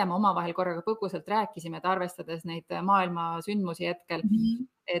laivi tegema, omavahel korraga põgusalt rääkisime, et arvestades neid maailma sündmusi hetkel,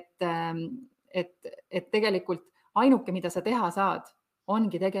 et tegelikult ainuke, mida sa teha saad,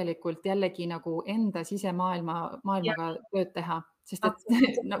 ongi tegelikult jällegi nagu enda sisemaailmaga tööd teha, sest et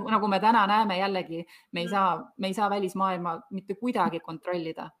nagu me täna näeme jällegi, me ei saa välismaailma mitte kuidagi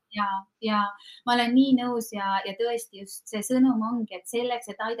kontrollida. Ja ma olen nii nõus ja tõesti just see sõnum ongi, et selleks,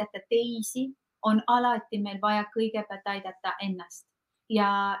 et aidata teisi, on alati meil vaja kõigepealt aidata ennast.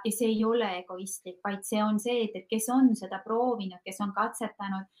 Ja see ei ole egoistlik, vaid see on see, et kes on seda proovinud, kes on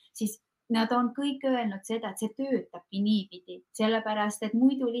katsetanud, siis nad on kõik öelnud seda, et see töötabki niipidi, sellepärast et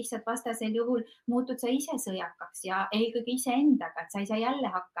muidu lihtsalt vastasel juhul muutud sa ise sõjakaks ja eelkõige iseendaga, et sa ei saa jälle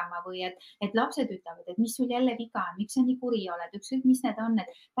hakkama või et lapsed ütlevad, et mis sul jälle viga on, miks sa nii kuri oled, ükskõik mis need on,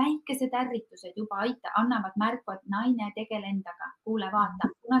 et väikesed ärritused juba annavad märku, et naine, tegele endaga, kuule, vaata,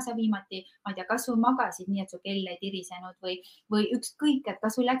 kuna sa viimati, ma ei tea, kas sul magasid nii, et su kell ei tirisenud või ükskõik, et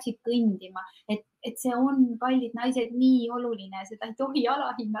kas sul läksid kõndima, et see on, kallid naised, nii oluline, seda ei tohi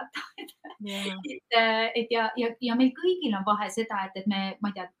alahinnata. Ja meil kõigil on vahel seda, et me,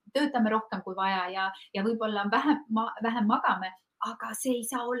 ma ei tea, töötame rohkem kui vaja ja võib-olla vähem magame, aga see ei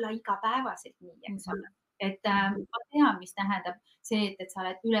saa olla igapäevaselt nii, eks ole. Et ma tean, mis tähendab see, et sa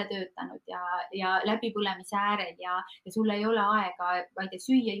oled üle töötanud ja läbipõlemise äärel ja sul ei ole aega, ma ei tea,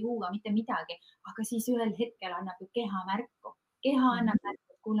 süüa, juua, mitte midagi, aga siis ühel hetkel annab ju keha märku. Keha annab märku,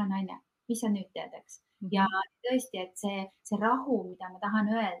 et kuule naine, mis sa nüüd teed, eks? Ja tõesti, et see rahu, mida ma tahan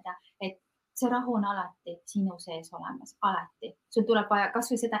öelda, et see rahu on alati sinu sees olemas, alati. Sul tuleb vaja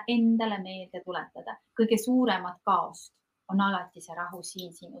kas või seda endale meelde tuletada. Kõige suuremat kaost on alati see rahu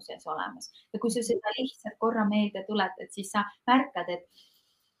siin sinu sees olemas. Ja kui sa seda lihtsalt korra meelde tuletad, siis sa märkad, et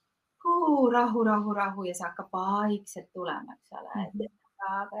rahu ja see hakkab vaikselt tulema, eks ole.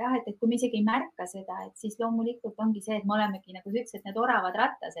 aga jah, et kui me isegi ei märka seda, et siis loomulikult ongi see, et me olemegi, nagu sa ütlesid, need oravad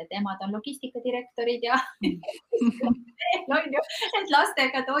rattas, et emad on logistikadirektorid ja on ju, et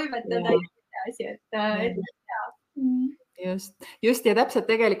lastega toimetada ja nii edasi, et ja. Just ja täpselt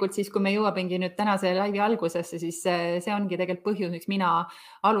tegelikult siis, kui me jõuamegi nüüd tänase laivi algusesse, siis see ongi tegelikult põhjus, miks mina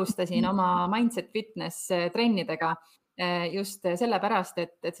alustasin oma mindset fitness trennidega. Just sellepärast,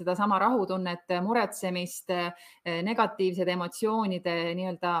 et seda sama rahutunnet, muretsemist, negatiivsed emotsioonide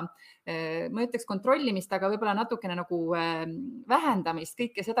nii-öelda, ma ütleks kontrollimist, aga võib-olla natukene nagu vähendamist,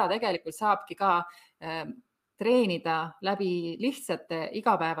 kõike seda tegelikult saabki ka treenida läbi lihtsate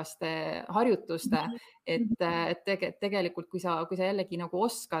igapäevaste harjutuste, et tegelikult, kui sa jällegi nagu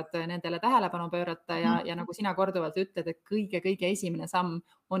oskad nendele tähelepanu pöörata ja nagu sina korduvalt ütled, et kõige esimene samm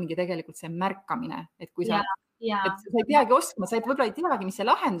ongi tegelikult see märkamine, et kui sa ei peagi oskama, sa võib-olla ei teagi, mis see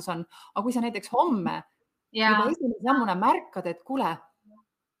lahendus on, aga kui sa näiteks homme juba esimese sammuna märkad, et kuule,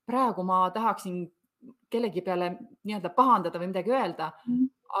 praegu ma tahaksin kellegi peale nii-öelda pahandada või midagi öelda,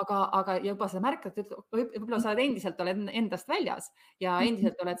 aga juba sa märkad, et võib-olla sa endiselt oled endast väljas ja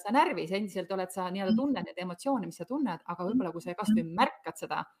endiselt oled sa närvis, endiselt oled sa nii-öelda tunned neid emotsioone, mis sa tunned, aga võib-olla kui sa kas või märkad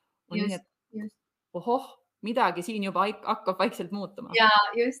seda, on nii, et ohoh, midagi siin juba hakkab vaikselt muutuma. Ja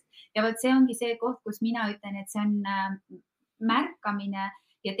just. Ja vot see ongi see koht, kus mina ütlen, et see on märkamine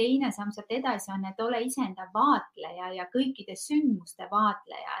ja teine samm sealt edasi on, et ole iseenda vaatleja ja kõikide sündmuste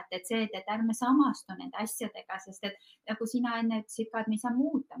vaatleja, et see, et ärme samastu nende asjadega, sest et nagu sina enne ütlesid ka, et me ei saa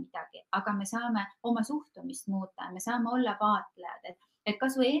muuta midagi, aga me saame oma suhtumist muuta, me saame olla vaatlejad, et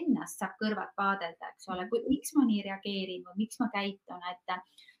kas või ennast saab kõrvalt vaadelda, eks ole, miks ma nii reageerin või miks ma käitun,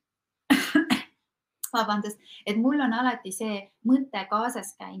 vabandust, et mul on alati see mõte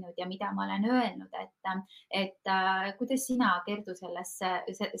kaasas käinud ja mida ma olen öelnud, et kuidas sina, Kertu,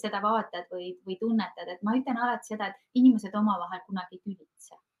 seda vaatad või tunnetad, et ma ütlen alati seda, et inimesed omavahel kunagi ei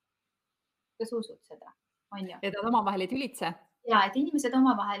tülitse. Kas usud seda? On ju? Et nad omavahel ei tülitse? Ja, et inimesed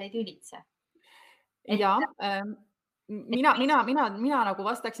omavahel ei tülitse. Ja, mina nagu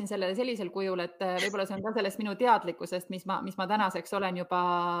vastaksin sellele sellisel kujul, et võib-olla see on ka sellest minu teadlikkusest, mis ma tänaseks olen juba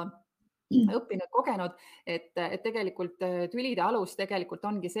õppinud, kogenud, et tegelikult tülide alus tegelikult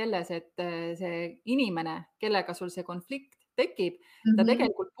ongi selles, et see inimene, kellega sul see konflikt tekib, ta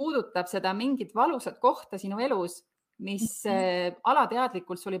tegelikult puudutab seda mingit valusat kohta sinu elus, mis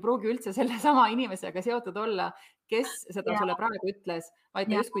alateadlikult sul ei pruugi üldse selle sama inimesega seotud olla, kes seda sulle praegu ütles, vaid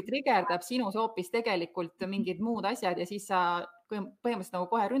ta justkui trigerdab sinus hoopis tegelikult mingid muud asjad ja siis sa põhimõtteliselt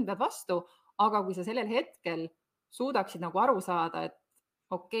nagu kohe ründad vastu, aga kui sa sellel hetkel suudaksid nagu aru saada, et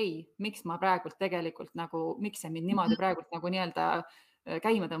okei, miks ma praegult tegelikult nagu, miks see mind niimoodi praegult nagu nii-öelda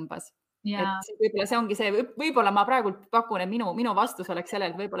käima tõmbas. Et võib-olla see ongi see, võib-olla ma praegult pakun, et minu vastus oleks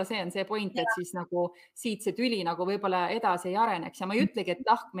sellel, võib-olla see on see point, et siis nagu siit see tüli nagu võib-olla edasi ei areneks ja ma ei ütlegi, et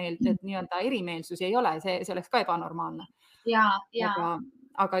lahkmeelt, et nii-öelda erimeelsusi ei ole, see oleks ka ebanormaalne.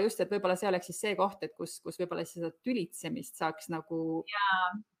 Aga just, et võib-olla see oleks siis see koht, et kus võib-olla seda tülitsemist saaks nagu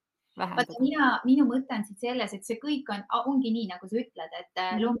vähendada. Minu mõte on siit selles, et see kõik ongi nii, nagu sa ütled, et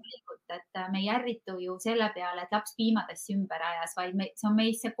loomulikult, et me ei ärritu ju selle peale, et laps piimatassi ümber ajas, vaid see on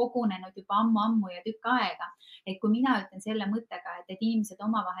meisse kogunenud juba ammu ja tükk aega. Et kui mina ütlen selle mõttega, et inimesed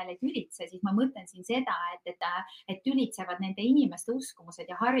omavahel ei tülitse, siis ma mõtlen siin seda, et tülitsevad nende inimeste uskumused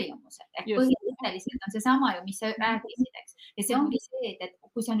ja harjumused. Põhimõtteliselt on see sama ju, mis sa rääkisid, eks. Ja see ongi see, et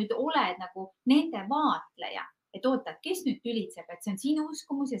kui sa nüüd oled nagu nende vaatleja, et oota, kes nüüd tülitseb, et see on sinu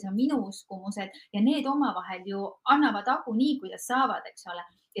uskumus ja see on minu uskumused ja need omavahel ju annavad agu nii, kuidas saavad, eks ole.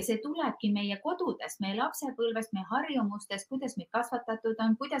 Ja see tulebki meie kodudest, meie lapsepõlvest, meie harjumustest, kuidas meid kasvatatud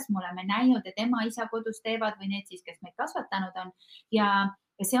on, kuidas me oleme näinud, et ema, isa kodus teevad või need siis, kes meid kasvatanud on. Ja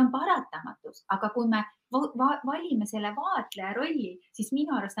see on paratamatus, aga kui me valime selle vaatleja rolli, siis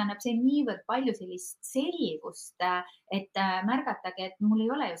minu arust annab see niivõrd palju sellist selgust, et märgatagi, et mul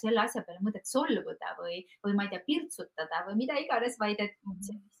ei ole ju selle asja peale mõtet solvuda või ma ei tea, pirtsutada või mida iganes, vaid et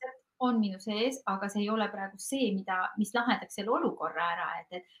see lihtsalt on minu sees, aga see ei ole praegu see, mis lahendaks selle olukorra ära,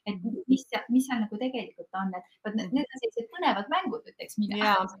 et mis seal nagu tegelikult on, et need on sellised põnevad mängud, ütleks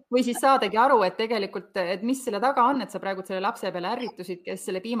mina. Või siis saadagi aru, et tegelikult, et mis selle taga on, et sa praegu selle lapse peale ärritusid, kes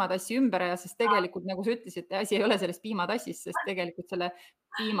selle piimatassi ümber ajas, sest tegelikult, nagu sa ütlesid, asi ei ole selles piimatassist, sest tegelikult selle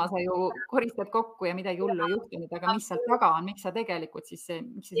piima sa ju koristad kokku ja midagi hullu ei juhtunud, aga mis seal taga on, miks sa tegelikult siis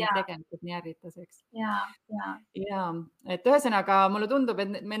miks see tegelikult nii ärritas, eks? Et ühesõnaga, mulle tundub,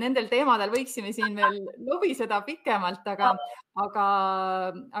 et me nendel teemadel võiksime siin veel lobiseda pikemalt,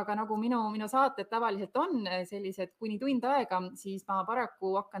 aga nagu minu saated tavaliselt on sellised kuni tund aega, siis ma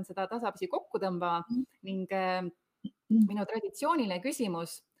paraku hakkan seda tasapisi kokku tõmbama ning minu traditsiooniline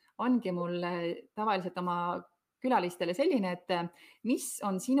küsimus ongi mul tavaliselt oma külalistele selline, et mis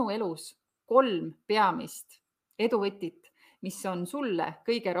on sinu elus 3 peamist eduvõtit, mis on sulle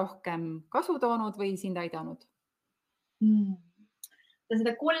kõige rohkem kasu toonud või sind aidanud?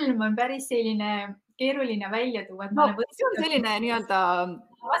 Seda 3 on päris selline keeruline välja tuua, et No, see on selline nii-öelda,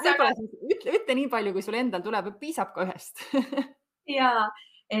 võib-olla siis ütle nii palju, kui sul endal tuleb, piisab ka ühest. Jaa,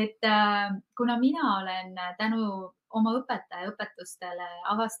 et kuna mina olen tänu oma õpetaja õpetustele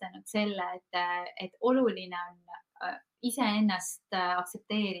avastanud selle, et oluline on iseennast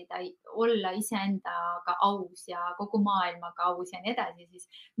aktsepteerida, olla iseendaga aus ja kogu maailmaga aus ja nii edasi,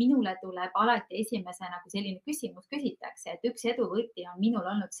 siis minule tuleb alati esimesena, kui selline küsimus küsitakse, et üks eduvõti on minul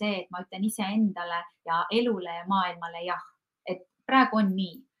olnud see, et ma ütlen iseendale ja elule ja maailmale jah, et praegu on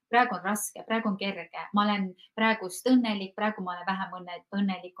nii. Praegu on raske, praegu on kerge, ma olen praegust õnnelik, praegu ma olen vähem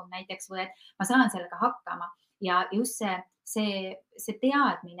õnnelikum näiteks või et ma saan sellega hakkama ja just see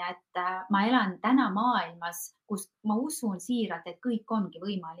teadmine, et ma elan täna maailmas, kus ma usun siiralt, et kõik ongi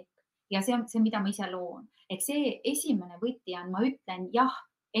võimalik ja see on see, mida ma ise loon. Ehk see esimene võti on, ma ütlen jah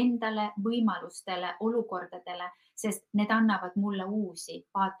endale, võimalustele, olukordadele, sest need annavad mulle uusi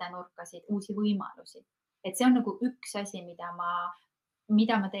vaatenurkasid, uusi võimalusi. Et see on nagu üks asi, mida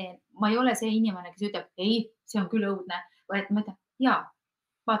ma teen. Ma ei ole see inimene, kes ütleb, ei, see on küll õudne, või et ma ütlen, jaa,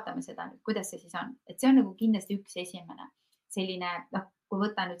 vaatame seda nüüd, kuidas see siis on. Et see on nagu kindlasti üks esimene selline, kui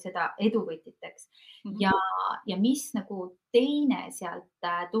võtta nüüd seda eduvõtiteks. Ja mis nagu teine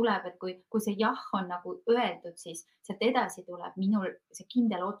sealt tuleb, et kui see jah on nagu öeldud, siis sealt edasi tuleb minul see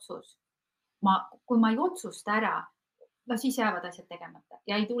kindel otsus. Kui ma ei otsusta ära, siis jäävad asjad tegemata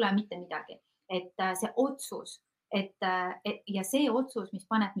ja ei tule mitte midagi. Et see otsus, ja see otsus, mis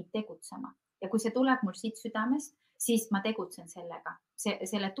paneb mind tegutsema ja kui see tuleb mul siit südamest, siis ma tegutsen sellega,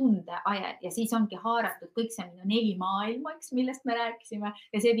 selle tunde ajel ja siis ongi haaratud kõik see minu 4 maailma, millest me rääkisime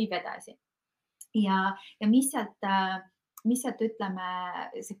ja see viib edasi. Ja mis sealt ütleme,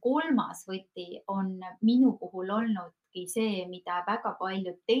 see 3. võti on minu puhul olnudki see, mida väga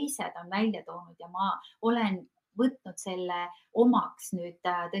paljud teised on välja toonud ja ma olen võtnud selle omaks nüüd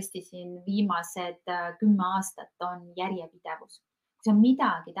tõesti siin viimased 10 aastat on järjepidevus. Kui sa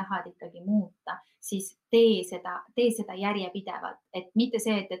midagi tahad ikkagi muuta, siis tee seda järjepidevalt, et mitte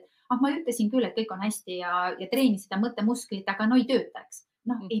see, et ma ütlesin küll, et kõik on hästi ja treeni seda mõttemusklit, aga no ei töötaks.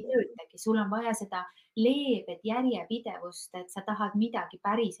 Ei töötagi, sul on vaja seda leebet järjepidevust, et sa tahad midagi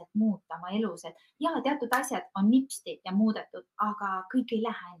päriselt muuta oma elus, et ja teatud asjad on nipsti ja muudetud, aga kõik ei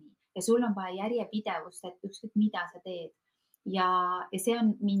lähe nii. Ja sul on vaja järjepidevust, et ükskõik mida sa teed. Ja see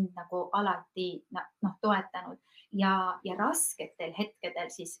on mind nagu alati toetanud. Ja rasketel hetkedel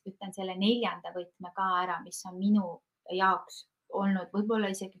siis ütlen selle 4. võtme ka ära, mis on minu jaoks olnud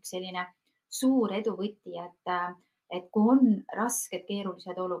võib-olla isegi üks selline suur eduvõti, et kui on rasked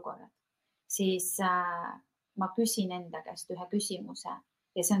keerulised olukorrad, siis ma küsin enda käest ühe küsimuse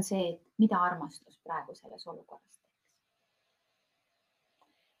ja see on see, et mida armastus praegu selles olukorras teeks.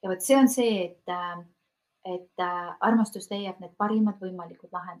 Ja võt see on see, et armastus leiab need parimad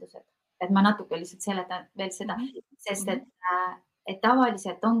võimalikud lahendused. Et ma natuke lihtsalt seletan veel seda, sest et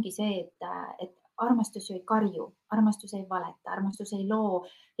tavaliselt ongi see, et armastus ju ei karju, armastus ei valeta, armastus ei loo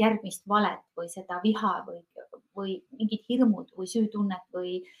järgmist valet või seda viha või mingid hirmud või süütunnet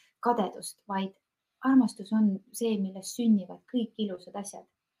või kadedust, vaid armastus on see, millest sünnivad kõik ilusad asjad.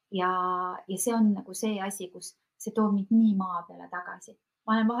 Ja see on nagu see asi, kus see toob mind nii maa peale tagasi.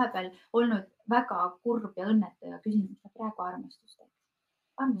 Ma olen vahepeal olnud väga kurb ja õnnetu ja küsin, mis ma praegu armastus teeks.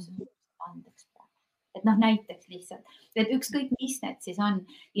 Armastus andeks praegu. Et näiteks lihtsalt, et ükskõik mis need siis on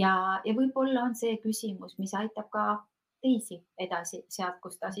ja võib-olla on see küsimus, mis aitab ka teisi edasi sealt,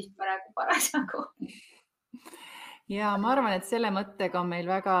 kus ta siis praegu parasjagu. Ja ma arvan, et selle mõttega on meil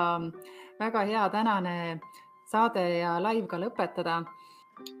väga, väga hea tänane saade ja live ka lõpetada.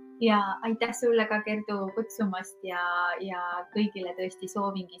 Ja aitäh sulle ka, Kerdu, kutsumast ja kõigile tõesti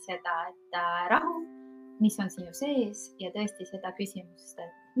soovingi seda, et rahu, mis on sinu sees ja tõesti seda küsimust,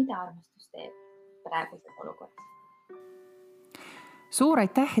 et mida armastus teeb praeguses olukorras. Suur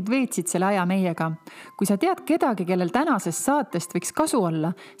aitäh, et veetsid selle aja meiega. Kui sa tead kedagi, kellel tänasest saatest võiks kasu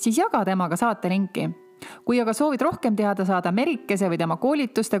olla, siis jaga temaga saate linki. Kui aga soovid rohkem teada saada Merikese või tema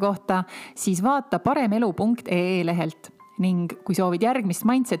koolituste kohta, siis vaata paremelu.ee lehelt. Ning kui soovid järgmist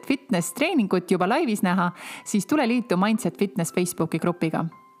Mindset Fitness treeningut juba laivis näha, siis tule liitu Mindset Fitness Facebooki grupiga.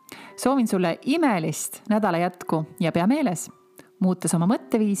 Soovin sulle imelist nädala jätku ja pea meeles, muutes oma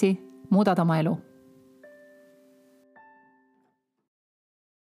mõtteviisi, muudad oma elu.